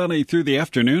 Mostly sunny through the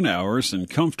afternoon hours and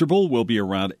comfortable. Will be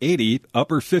around 80,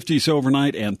 upper 50s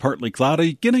overnight and partly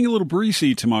cloudy. Getting a little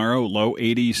breezy tomorrow, low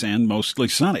 80s and mostly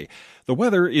sunny. The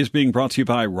weather is being brought to you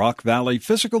by Rock Valley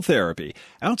Physical Therapy.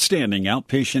 Outstanding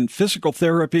outpatient physical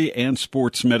therapy and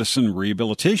sports medicine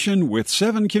rehabilitation with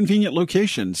 7 convenient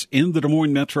locations in the Des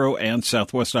Moines Metro and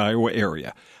Southwest Iowa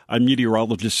area. I'm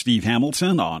meteorologist Steve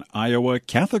Hamilton on Iowa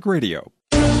Catholic Radio.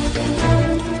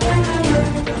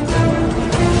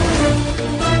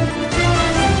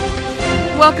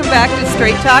 Welcome back to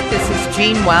Straight Talk. This is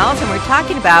Jean Wells, and we're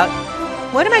talking about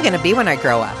what am I going to be when I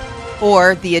grow up?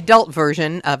 Or the adult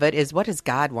version of it is, what does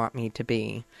God want me to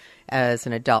be as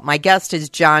an adult? My guest is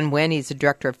John Wynn. He's the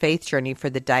Director of Faith Journey for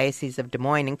the Diocese of Des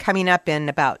Moines. And coming up in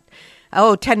about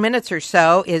 10 minutes or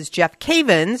so is Jeff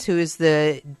Cavins, who is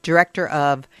the Director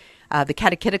of the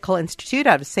Catechetical Institute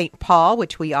out of St. Paul,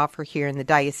 which we offer here in the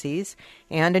diocese,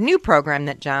 and a new program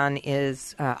that John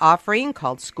is offering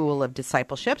called School of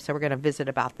Discipleship. So we're going to visit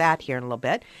about that here in a little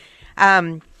bit.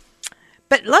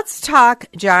 But let's talk,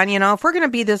 John, if we're going to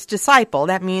be this disciple,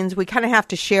 that means we kind of have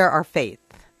to share our faith.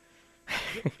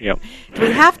 Yep. Do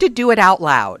we have to do it out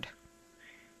loud?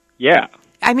 Yeah.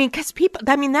 Because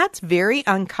that's very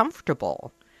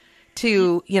uncomfortable.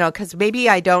 Because maybe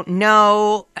I don't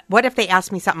know. What if they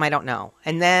ask me something I don't know?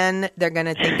 And then they're going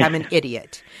to think I'm an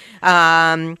idiot.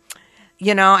 I'm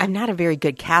not a very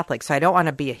good Catholic, so I don't want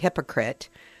to be a hypocrite.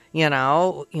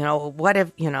 What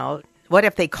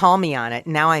if they call me on it?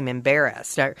 Now I'm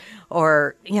embarrassed.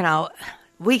 Or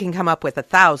we can come up with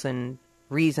 1,000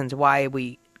 reasons why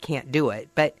we can't do it.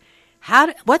 But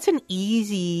what's an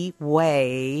easy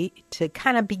way to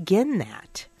kind of begin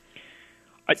that?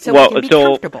 So we can be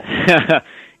comfortable.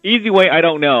 Easy way, I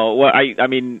don't know. Well, I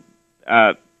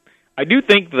do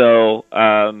think, though,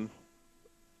 I'm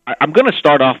going to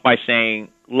start off by saying,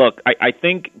 look, I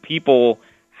think people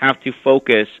have to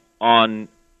focus on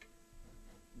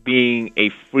being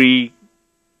a free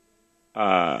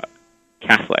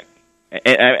Catholic.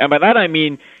 And by that I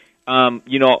mean,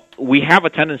 we have a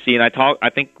tendency, and I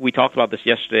think we talked about this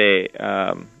yesterday,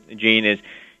 Gene, is,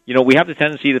 we have the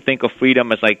tendency to think of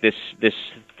freedom as like this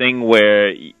thing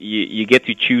where you get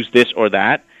to choose this or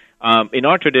that. In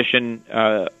our tradition,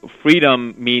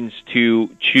 freedom means to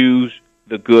choose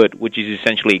the good, which is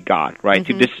essentially God, right?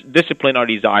 Mm-hmm. To discipline our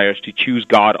desires, to choose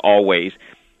God always,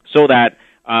 so that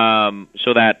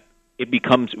it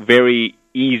becomes very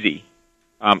easy.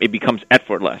 It becomes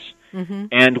effortless. Mm-hmm.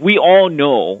 And we all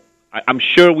know, I'm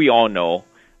sure we all know,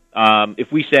 if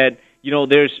we said,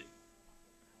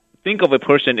 think of a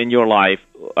person in your life,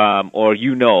 or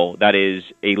that is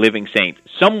a living saint.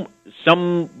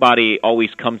 Somebody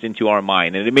always comes into our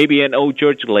mind, and it may be an old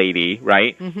church lady,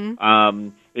 right? Mm-hmm.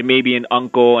 It may be an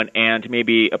uncle, an aunt,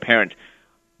 maybe a parent.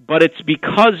 But it's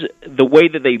because the way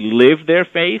that they live their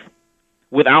faith,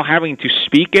 without having to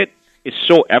speak it, is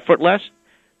so effortless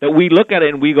that we look at it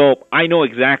and we go, I know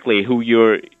exactly who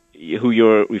you're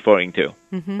referring to,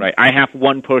 mm-hmm. right? I have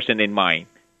one person in mind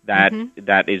that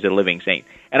is a living saint.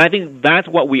 And I think that's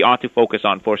what we ought to focus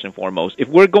on first and foremost. If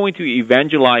we're going to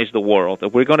evangelize the world,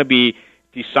 if we're going to be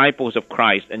disciples of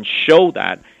Christ and show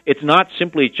that, it's not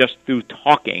simply just through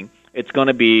talking. It's going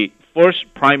to be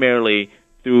first primarily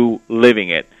through living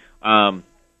it. And,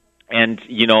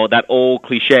 that old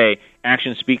cliche,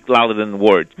 actions speak louder than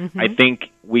words. Mm-hmm. I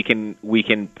think we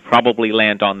can probably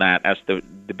land on that as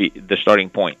the starting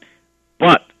point.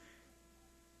 But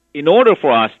in order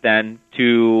for us then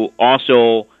to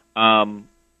also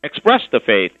express the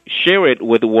faith, share it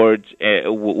with words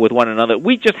with one another,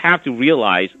 we just have to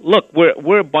realize, look,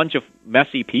 we're a bunch of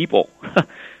messy people,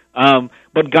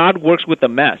 but God works with the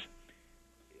mess.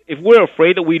 If we're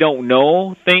afraid that we don't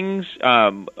know things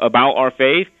about our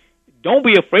faith, don't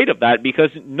be afraid of that, because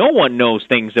no one knows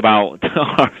things about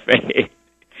our faith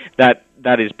that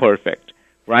is perfect,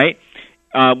 right?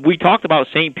 We talked about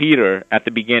St. Peter at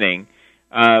the beginning.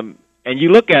 And you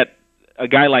look at a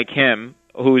guy like him,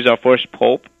 who is our first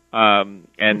pope, and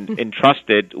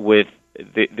entrusted with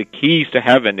the keys to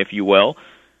heaven, if you will.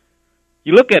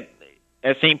 You look at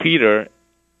St. Peter,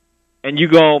 and you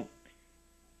go,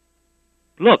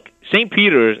 look, St.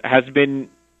 Peter has been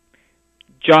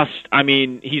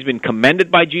he's been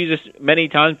commended by Jesus many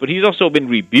times, but he's also been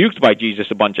rebuked by Jesus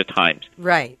a bunch of times.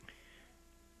 Right.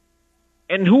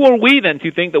 And who are we then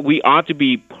to think that we ought to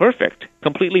be perfect,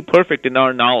 completely perfect in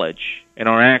our knowledge and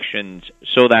our actions,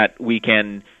 so that we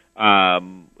can,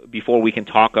 before we can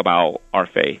talk about our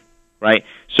faith, right?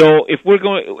 So if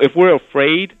we're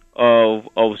afraid of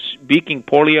speaking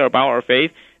poorly about our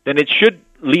faith, then it should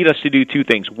lead us to do two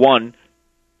things. One,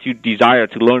 to desire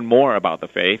to learn more about the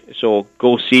faith. So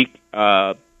go seek,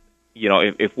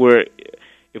 if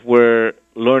we're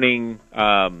learning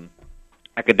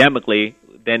academically,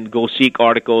 then go seek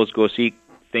articles, go seek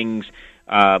things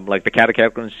like the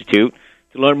Catechetical Institute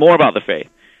to learn more about the faith.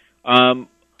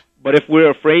 But if we're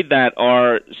afraid that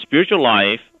our spiritual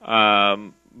life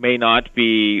may not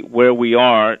be where we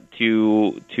are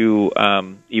to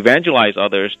evangelize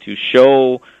others, to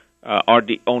show our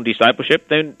own discipleship,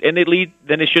 then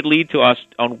it should lead to us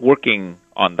on working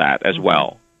on that as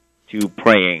well, to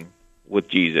praying with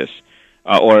Jesus,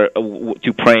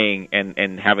 to praying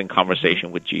and having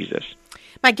conversation with Jesus.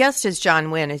 My guest is John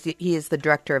Wynn. He is the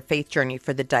director of Faith Journey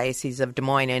for the Diocese of Des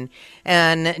Moines.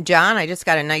 And John, I just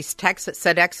got a nice text that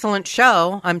said, "Excellent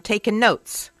show. I'm taking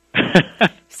notes."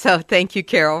 So thank you,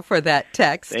 Carol, for that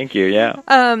text. Thank you, yeah.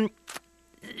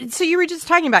 So you were just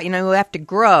talking about, we have to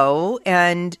grow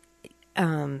and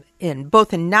in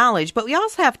both in knowledge, but we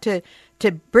also have to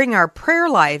bring our prayer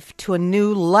life to a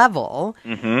new level.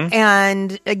 Mm-hmm.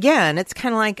 And again, it's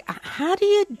kind of like, how do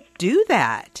you do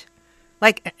that?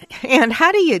 And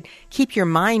how do you keep your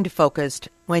mind focused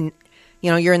when,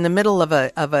 you're in the middle of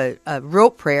a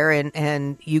rote prayer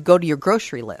and you go to your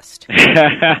grocery list?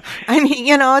 I mean,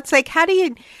 it's like, how do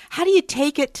you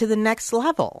take it to the next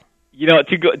level?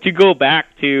 To go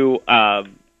back to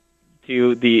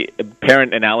the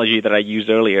parent analogy that I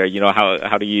used earlier,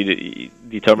 how do you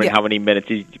determine how many minutes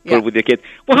you put with the kids?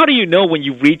 Well, how do you know when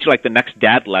you reach the next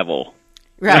dad level?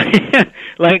 Right.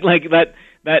 like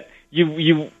that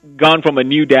you've gone from a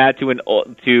new dad to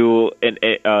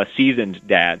a seasoned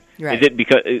dad. Right. Is it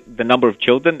because the number of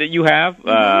children that you have?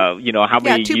 How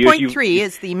many years 2.3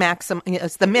 is the maximum.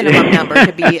 It's the minimum number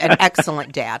to be an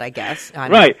excellent dad, I guess.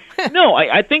 Right. No,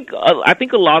 I think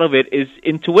a lot of it is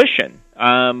intuition.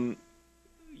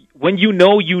 When you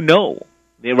know,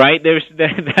 right? There's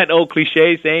that old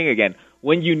cliche saying again.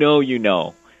 When you know, you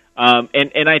know.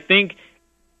 And I think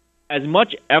as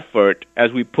much effort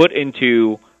as we put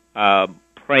into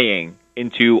praying,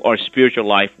 into our spiritual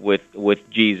life with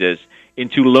Jesus,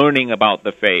 into learning about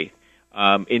the faith,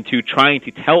 into trying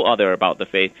to tell others about the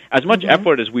faith, as much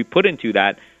effort as we put into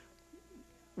that,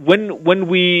 when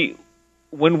we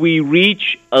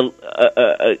reach a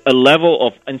level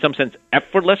of, in some sense,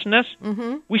 effortlessness,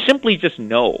 we simply just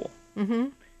know.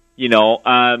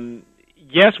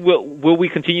 Yes, will we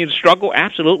continue to struggle?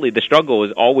 Absolutely. The struggle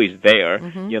is always there.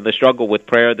 The struggle with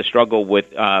prayer, the struggle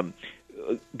with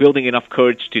building enough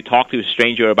courage to talk to a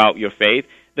stranger about your faith.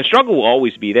 The struggle will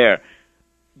always be there.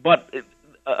 But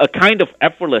a kind of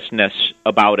effortlessness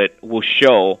about it will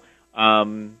show.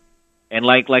 And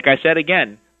like I said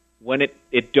again, when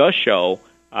it does show,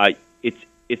 it's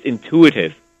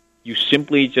intuitive. You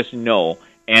simply just know.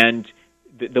 And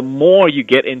the more you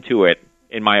get into it,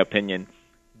 in my opinion,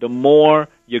 the more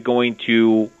you're going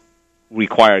to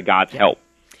require God's help.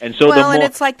 And so and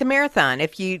it's like the marathon.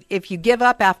 If you give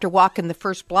up after walking the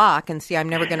first block and say, I'm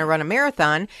never going to run a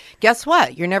marathon, guess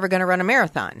what? You're never going to run a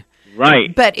marathon.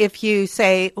 Right. But if you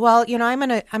say, well, I'm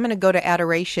gonna go to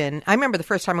adoration. I remember the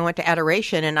first time I went to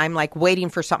adoration and I'm like waiting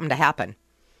for something to happen.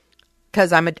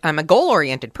 Because I'm a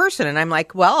goal-oriented person, and I'm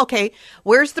like, well, okay,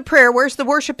 where's the prayer? Where's the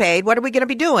worship aid? What are we going to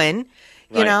be doing?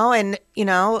 Right. And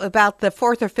about the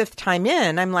fourth or fifth time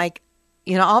in, I'm like,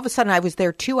 all of a sudden I was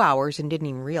there 2 hours and didn't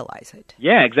even realize it.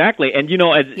 Yeah, exactly. And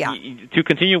to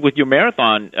continue with your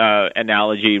marathon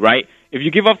analogy, right? If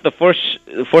you give up the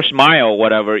first mile, or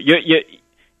whatever, you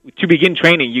to begin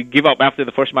training, you give up after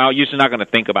the first mile. You're just not going to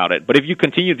think about it. But if you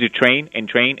continue to train and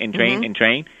train and train and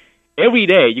train. Every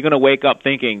day, you're going to wake up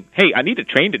thinking, hey, I need to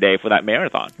train today for that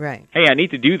marathon. Right. Hey, I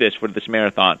need to do this for this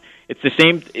marathon. It's the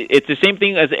same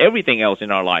thing as everything else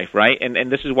in our life, right? And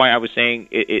this is why I was saying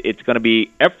it's going to be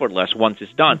effortless once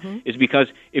it's done, is because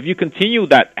if you continue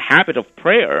that habit of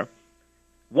prayer,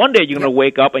 one day you're going to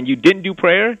wake up and you didn't do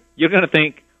prayer, you're going to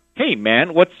think, hey,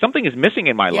 man, something is missing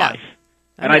in my life,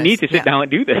 and I need to sit down and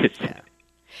do this. Yeah.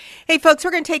 Hey, folks, we're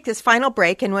going to take this final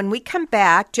break, and when we come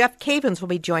back, Jeff Cavins will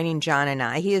be joining John and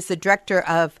I. He is the director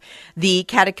of the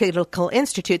Catechetical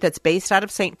Institute that's based out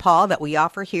of St. Paul that we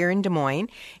offer here in Des Moines,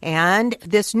 and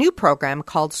this new program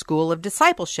called School of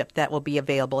Discipleship that will be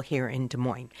available here in Des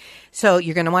Moines. So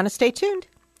you're going to want to stay tuned.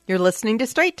 You're listening to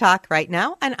Straight Talk right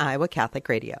now on Iowa Catholic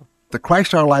Radio. The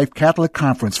Christ Our Life Catholic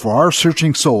Conference for Our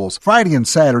Searching Souls, Friday and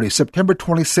Saturday, September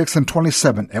 26th and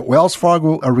 27th at Wells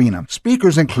Fargo Arena.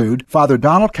 Speakers include Father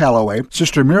Donald Calloway,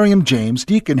 Sister Miriam James,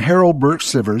 Deacon Harold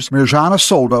Burke-Sivers, Mirjana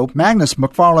Soldo, Magnus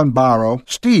McFarland Barrow,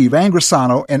 Steve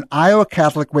Angrisano, and Iowa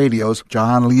Catholic Radio's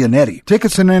John Leonetti.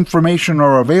 Tickets and information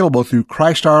are available through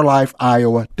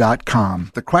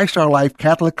ChristOurLifeIowa.com. The Christ Our Life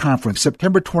Catholic Conference,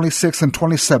 September 26th and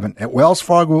 27th at Wells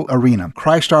Fargo Arena,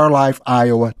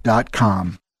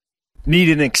 ChristOurLifeIowa.com. Need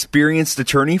an experienced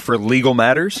attorney for legal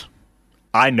matters?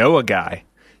 I know a guy.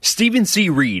 Stephen C.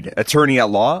 Reed, attorney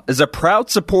at law, is a proud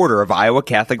supporter of Iowa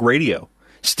Catholic Radio.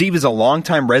 Steve is a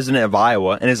longtime resident of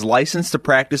Iowa and is licensed to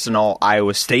practice in all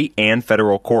Iowa state and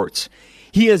federal courts.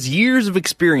 He has years of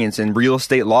experience in real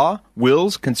estate law,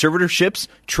 wills, conservatorships,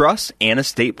 trusts, and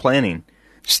estate planning.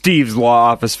 Steve's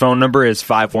law office phone number is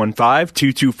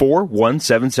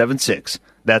 515-224-1776.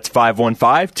 That's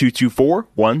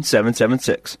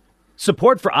 515-224-1776.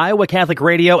 Support for Iowa Catholic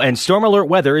Radio and Storm Alert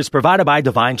Weather is provided by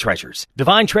Divine Treasures.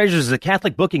 Divine Treasures is a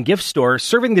Catholic book and gift store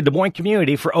serving the Des Moines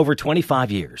community for over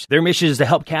 25 years. Their mission is to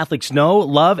help Catholics know,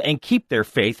 love, and keep their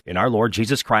faith in our Lord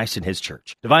Jesus Christ and His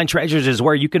Church. Divine Treasures is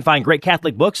where you can find great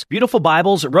Catholic books, beautiful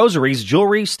Bibles, rosaries,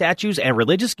 jewelry, statues, and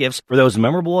religious gifts for those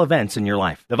memorable events in your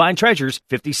life. Divine Treasures,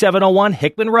 5701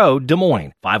 Hickman Road, Des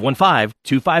Moines,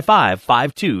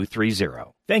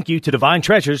 515-255-5230. Thank you to Divine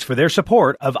Treasures for their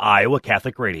support of Iowa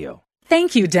Catholic Radio.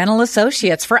 Thank you, Dental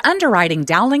Associates, for underwriting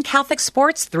Dowling Catholic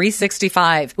Sports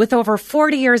 365. With over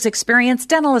 40 years' experience,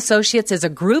 Dental Associates is a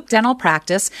group dental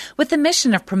practice with the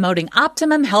mission of promoting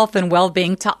optimum health and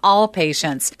well-being to all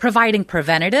patients, providing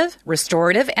preventative,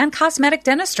 restorative, and cosmetic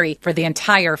dentistry for the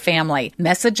entire family.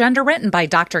 Message underwritten by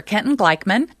Dr. Kenton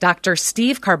Gleichman, Dr.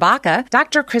 Steve Karbaka,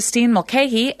 Dr. Christine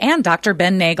Mulcahy, and Dr.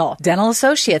 Ben Nagel. Dental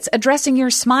Associates, addressing your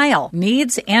smile,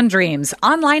 needs, and dreams.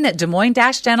 Online at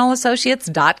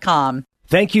DesMoines-DentalAssociates.com.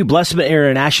 Thank you, Blessman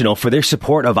International, for their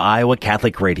support of Iowa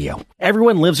Catholic Radio.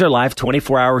 Everyone lives their life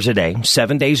 24 hours a day,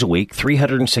 7 days a week,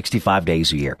 365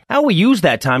 days a year. How we use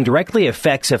that time directly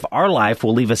affects if our life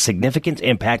will leave a significant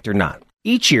impact or not.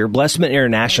 Each year, Blessman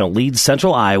International leads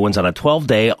Central Iowans on a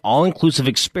 12-day, all-inclusive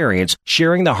experience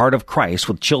sharing the heart of Christ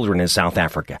with children in South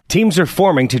Africa. Teams are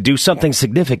forming to do something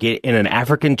significant in an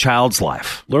African child's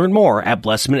life. Learn more at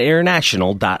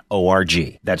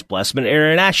blessmaninternational.org. That's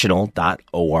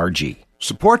blessmaninternational.org.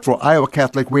 Support for Iowa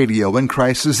Catholic Radio and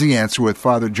Christ is the Answer with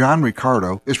Father John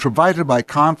Ricardo is provided by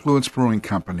Confluence Brewing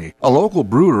Company, a local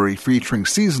brewery featuring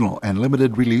seasonal and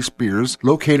limited release beers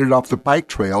located off the bike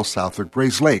trail south of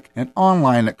Grays Lake and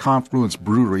online at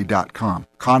confluencebrewery.com.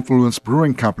 Confluence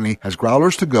Brewing Company has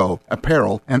growlers to go,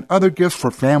 apparel, and other gifts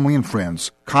for family and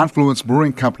friends. Confluence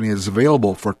Brewing Company is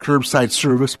available for curbside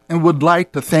service and would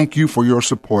like to thank you for your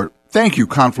support. Thank you,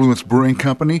 Confluence Brewing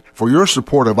Company, for your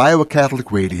support of Iowa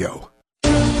Catholic Radio.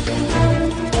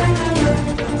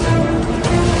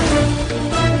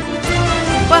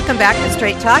 Welcome back to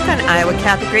Straight Talk on Iowa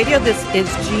Catholic Radio. This is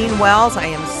Jean Wells. I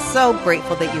am so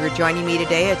grateful that you are joining me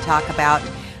today to talk about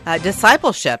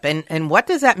discipleship and what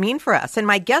does that mean for us. And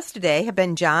my guests today have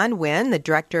been John Wynn, the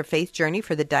Director of Faith Journey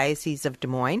for the Diocese of Des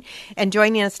Moines. And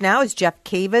joining us now is Jeff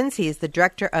Cavins. He is the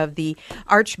Director of the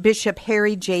Archbishop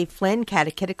Harry J. Flynn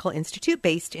Catechetical Institute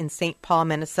based in St. Paul,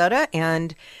 Minnesota,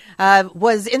 and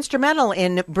was instrumental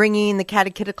in bringing the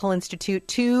Catechetical Institute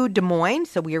to Des Moines.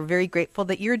 So we are very grateful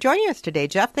that you're joining us today,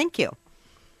 Jeff. Thank you.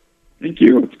 Thank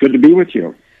you. It's good to be with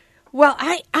you. Well,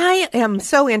 I am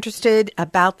so interested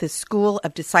about the School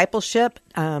of Discipleship.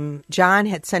 John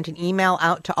had sent an email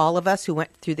out to all of us who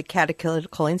went through the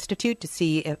Catechetical Institute to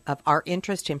see of our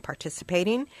interest in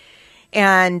participating.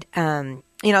 And,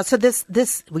 so this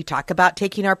we talk about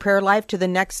taking our prayer life to the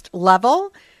next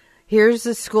level. Here's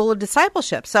the School of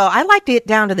Discipleship. So I like to get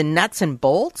down to the nuts and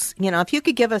bolts. If you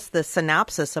could give us the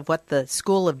synopsis of what the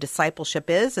School of Discipleship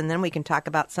is, and then we can talk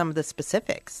about some of the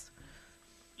specifics.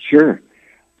 Sure.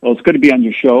 Well, it's good to be on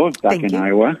your show back in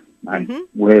Iowa,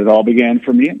 where it all began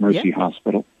for me at Mercy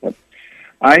Hospital. But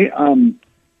I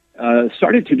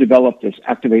started to develop this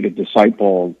Activated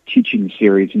Disciple teaching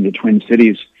series in the Twin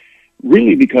Cities,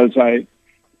 really because I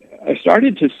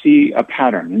started to see a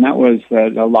pattern, and that was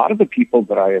that a lot of the people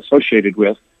that I associated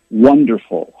with,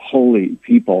 wonderful, holy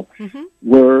people,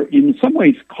 were in some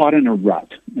ways caught in a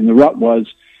rut. And the rut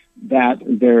was that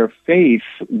their faith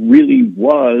really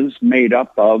was made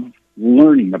up of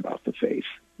learning about the faith.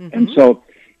 And so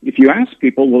if you ask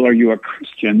people, well, are you a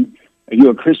Christian? Are you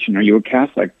a Christian? Are you a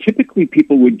Catholic? Typically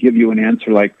people would give you an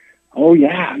answer like, oh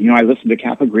yeah, I listen to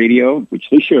Catholic radio, which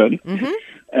they should.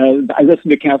 I listen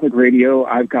to Catholic radio.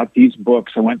 I've got these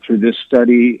books. I went through this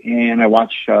study and I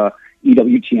watch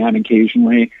EWTN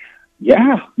occasionally.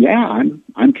 Yeah,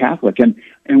 I'm Catholic. And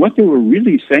what they were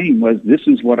really saying was, this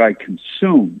is what I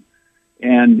consume.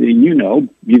 And you know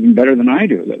even better than I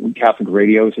do that Catholic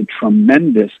radio is a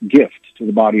tremendous gift to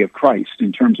the body of Christ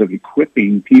in terms of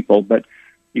equipping people, but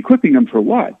equipping them for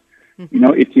what?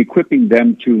 It's equipping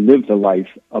them to live the life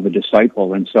of a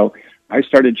disciple. And so I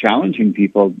started challenging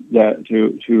people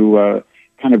to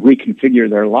kind of reconfigure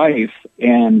their life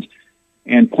and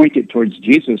point it towards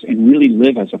Jesus and really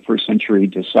live as a first century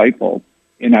disciple.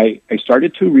 And I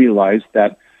started to realize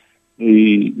that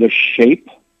the shape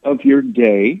of your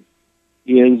day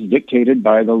is dictated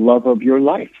by the love of your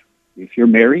life. If you're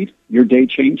married, your day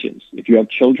changes. If you have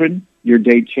children, your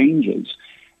day changes.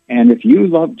 And if you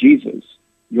love Jesus,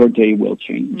 your day will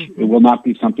change. It will not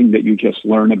be something that you just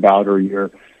learn about or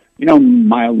you're,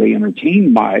 mildly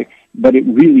entertained by, but it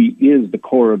really is the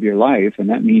core of your life, and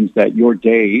that means that your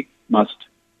day must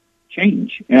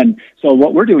change. And so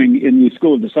what we're doing in the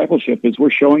School of Discipleship is we're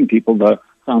showing people the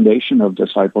foundation of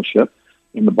discipleship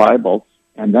in the Bible.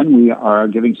 And then we are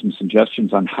giving some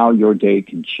suggestions on how your day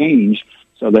can change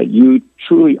so that you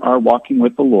truly are walking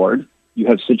with the Lord. You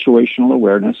have situational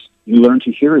awareness. You learn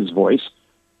to hear his voice,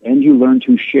 and you learn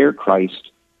to share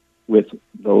Christ with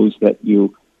those that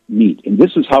you meet. And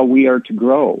this is how we are to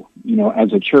grow,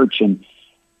 as a church. And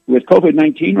with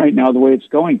COVID-19 right now, the way it's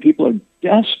going, people are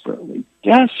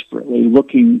desperately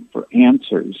looking for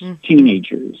answers. Mm-hmm.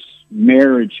 Teenagers,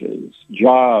 marriages,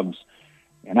 jobs.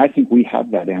 And I think we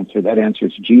have that answer. That answer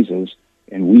is Jesus,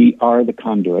 and we are the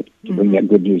conduit to bring that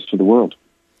good news to the world.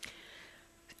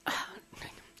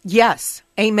 Yes.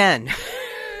 Amen.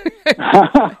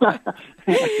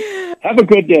 Have a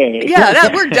good day.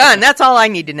 Yeah, we're done. That's all I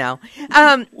need to know.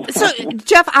 So,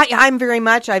 Jeff, I'm very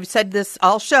much, I've said this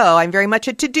all show, I'm very much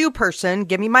a to-do person.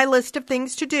 Give me my list of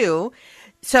things to do.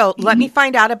 So let me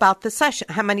find out about the session.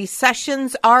 How many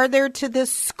sessions are there to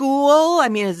this school? I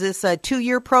mean, is this a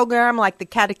 2-year program like the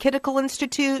Catechetical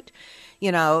Institute?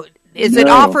 Is it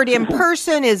offered in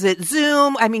person? Is it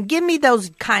Zoom? I mean, give me those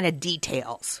kind of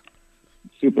details.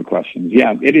 Super questions.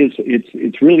 Yeah, it is.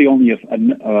 It's really only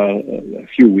a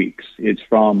few weeks. It's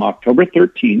from October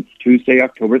 13th, Tuesday,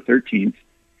 October 13th,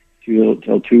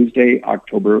 till Tuesday,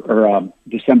 December 1st.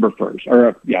 December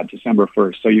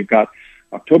 1st. So you've got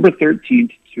October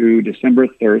 13th to December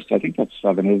 1st. I think that's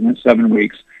 7, isn't it? 7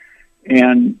 weeks.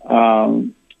 And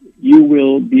you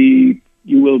will be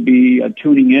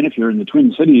tuning in. If you're in the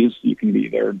Twin Cities, you can be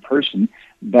there in person.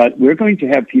 But we're going to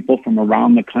have people from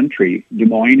around the country. Des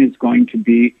Moines is going to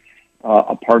be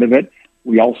a part of it.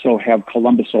 We also have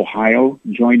Columbus, Ohio,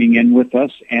 joining in with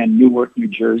us, and Newark, New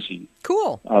Jersey.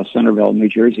 Cool. Centerville, New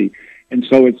Jersey. And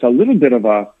so it's a little bit of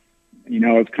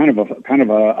it's kind of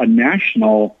a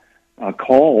national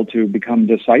call to become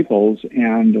disciples.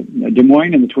 And Des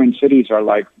Moines and the Twin Cities are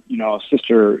like,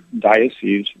 sister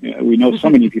dioceses. We know so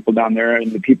many people down there,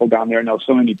 and the people down there know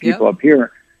so many people up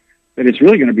here. That it's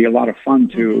really going to be a lot of fun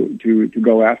to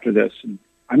go after this.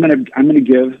 I'm going to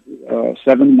give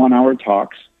 7 1-hour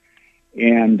talks,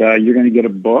 and you're going to get a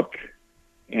book,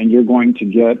 and you're going to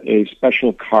get a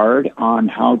special card on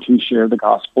how to share the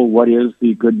gospel. What is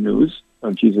the good news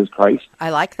of Jesus Christ? I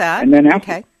like that. And then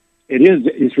after,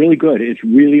 it's really good. It's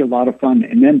really a lot of fun.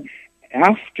 And then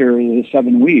after the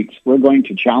 7 weeks, we're going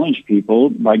to challenge people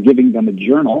by giving them a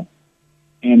journal,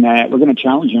 and we're going to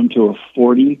challenge them to a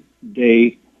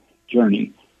 40-day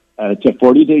journey. It's a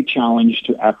 40-day challenge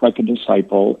to act like a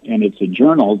disciple, and it's a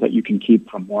journal that you can keep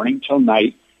from morning till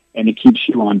night, and it keeps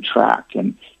you on track,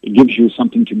 and it gives you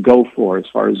something to go for as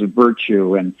far as a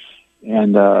virtue. And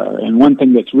one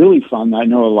thing that's really fun, I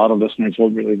know a lot of listeners will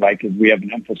really like, is we have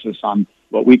an emphasis on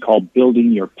what we call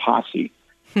building your posse.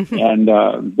 And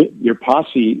your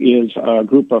posse is a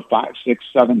group of 5, 6,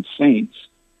 7 saints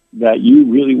that you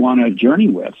really want to journey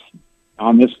with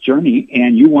on this journey,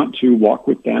 and you want to walk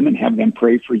with them and have them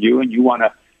pray for you, and you want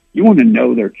to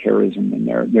know their charism and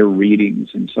their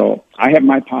readings. And so I have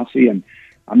my posse, and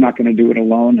I'm not going to do it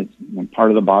alone. I'm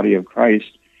part of the body of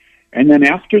Christ. And then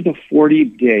after the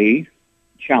 40-day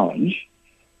challenge,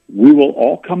 we will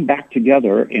all come back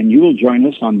together, and you will join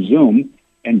us on Zoom,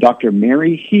 and Dr.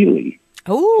 Mary Healy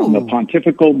from the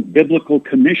Pontifical Biblical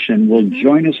Commission will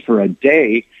join us for a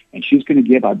day, and she's going to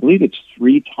give, I believe it's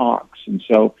 3 talks. And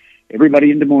so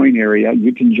everybody in Des Moines area,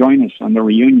 you can join us on the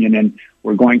reunion, and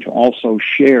we're going to also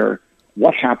share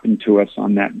what happened to us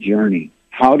on that journey.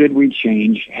 How did we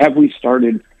change? Have we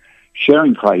started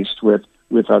sharing Christ with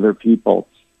other people?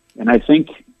 And I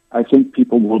think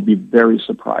people will be very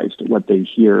surprised at what they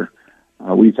hear.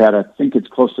 We've had, I think it's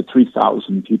close to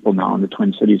 3,000 people now in the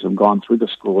Twin Cities have gone through the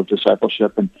School of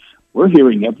Discipleship, and we're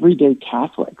hearing everyday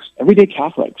Catholics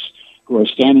who are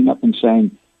standing up and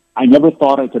saying, I never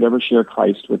thought I could ever share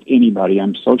Christ with anybody.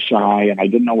 I'm so shy, and I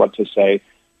didn't know what to say,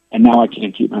 and now I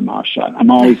can't keep my mouth shut.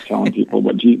 I'm always telling people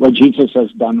what Jesus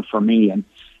has done for me, and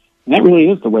that really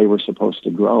is the way we're supposed to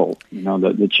grow.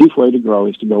 The chief way to grow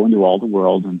is to go into all the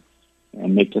world and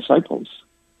make disciples.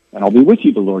 And I'll be with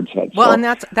you, the Lord said. Well, and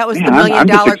that was the $1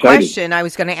 million question I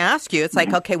was going to ask you. It's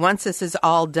like, okay, once this is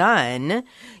all done,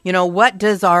 what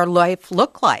does our life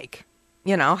look like?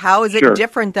 How is it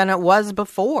different than it was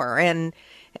before? And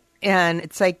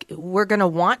it's like, we're going to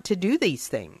want to do these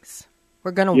things.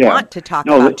 We're going to want to talk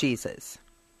about Jesus.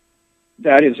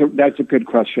 That's a good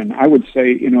question. I would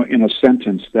say, in a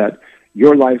sentence, that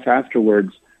your life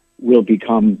afterwards will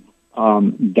become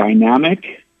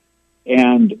dynamic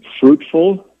and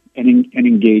fruitful and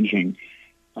engaging.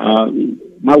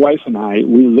 My wife and I,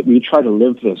 we try to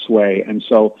live this way, and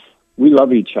so we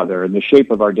love each other, and the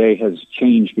shape of our day has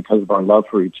changed because of our love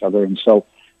for each other. And so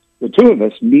the two of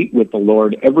us meet with the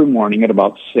Lord every morning at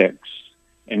about 6,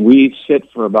 And we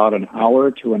sit for about an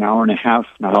hour to an hour and a half.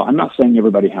 Now, I'm not saying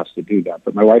everybody has to do that,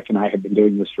 but my wife and I have been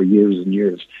doing this for years and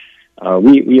years.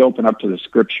 We open up to the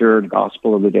scripture, the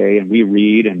gospel of the day, and we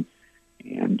read and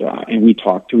we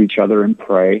talk to each other and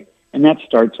pray. And that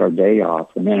starts our day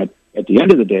off. And then at the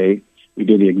end of the day, we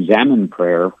do the examine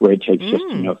prayer, where it takes just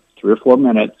 3 or 4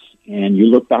 minutes, and you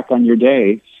look back on your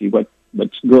day, see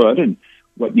what's good and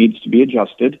what needs to be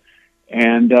adjusted,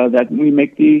 and that we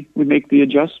make the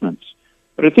adjustments.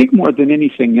 But I think more than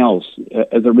anything else,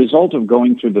 as a result of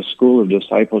going through the school of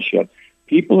discipleship,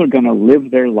 people are going to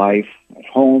live their life at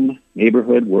home,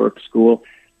 neighborhood, work, school.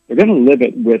 They're going to live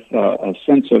it with a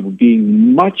sense of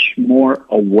being much more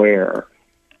aware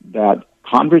that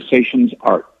conversations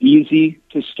are easy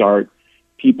to start.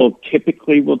 People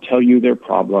typically will tell you their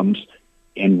problems,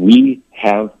 and we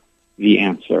have the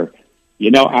answer.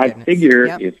 I figure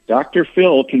if Dr.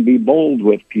 Phil can be bold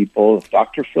with people,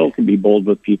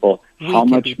 how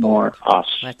much more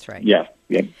us? That's right. Yeah.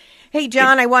 Hey,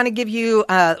 John, I want to give you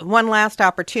one last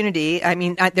opportunity. I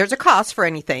mean, there's a cost for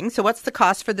anything. So what's the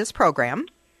cost for this program?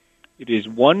 It is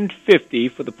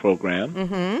 $150 for the program.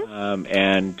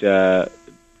 And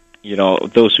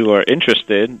those who are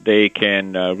interested, they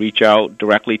can reach out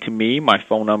directly to me. My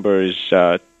phone number is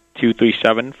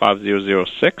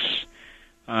 237-5006.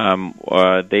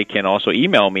 They can also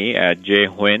email me at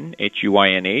jhuyn,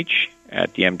 HUYNH,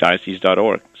 at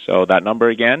dmdiocese.org. So that number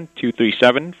again,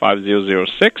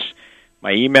 237-5006.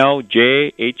 My email,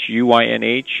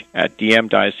 jhuyn, at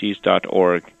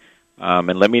dmdiocese.org.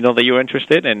 And let me know that you're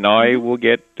interested, and I will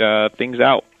get things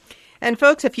out. And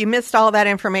folks, if you missed all that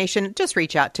information, just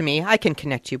reach out to me. I can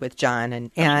connect you with John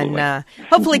and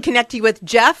hopefully connect you with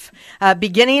Jeff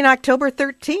beginning October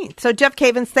 13th. So Jeff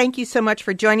Cavins, thank you so much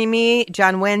for joining me.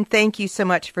 John Wynn, thank you so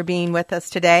much for being with us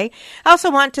today. I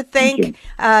also want to thank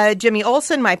Jimmy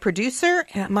Olson, my producer.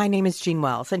 My name is Jean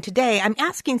Wells, and today I'm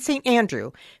asking St.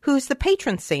 Andrew, who's the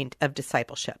patron saint of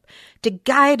discipleship, to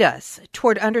guide us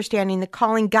toward understanding the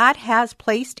calling God has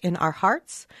placed in our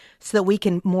hearts so that we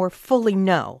can more fully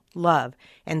know, love,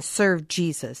 and serve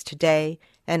Jesus today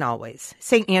and always.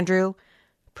 St. Andrew,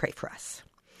 pray for us.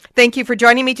 Thank you for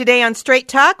joining me today on Straight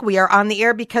Talk. We are on the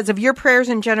air because of your prayers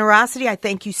and generosity. I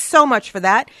thank you so much for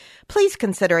that. Please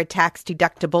consider a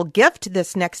tax-deductible gift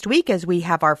this next week as we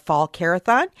have our fall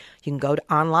carathon. You can go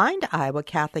online to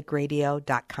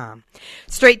iowacatholicradio.com.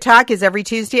 Straight Talk is every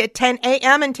Tuesday at 10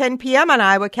 a.m. and 10 p.m. on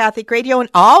Iowa Catholic Radio, and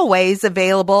always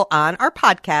available on our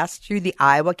podcast through the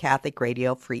Iowa Catholic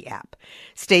Radio free app.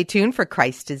 Stay tuned for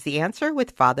Christ is the Answer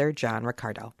with Father John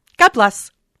Riccardo. God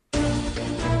bless.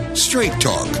 Straight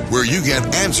Talk, where you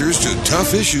get answers to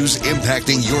tough issues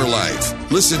impacting your life.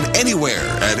 Listen anywhere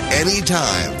at any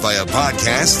time via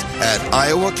podcast at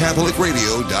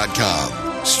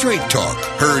iowacatholicradio.com. Straight Talk,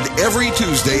 heard every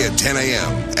Tuesday at 10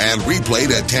 a.m. and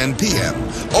replayed at 10 p.m.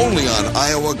 only on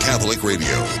Iowa Catholic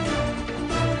Radio.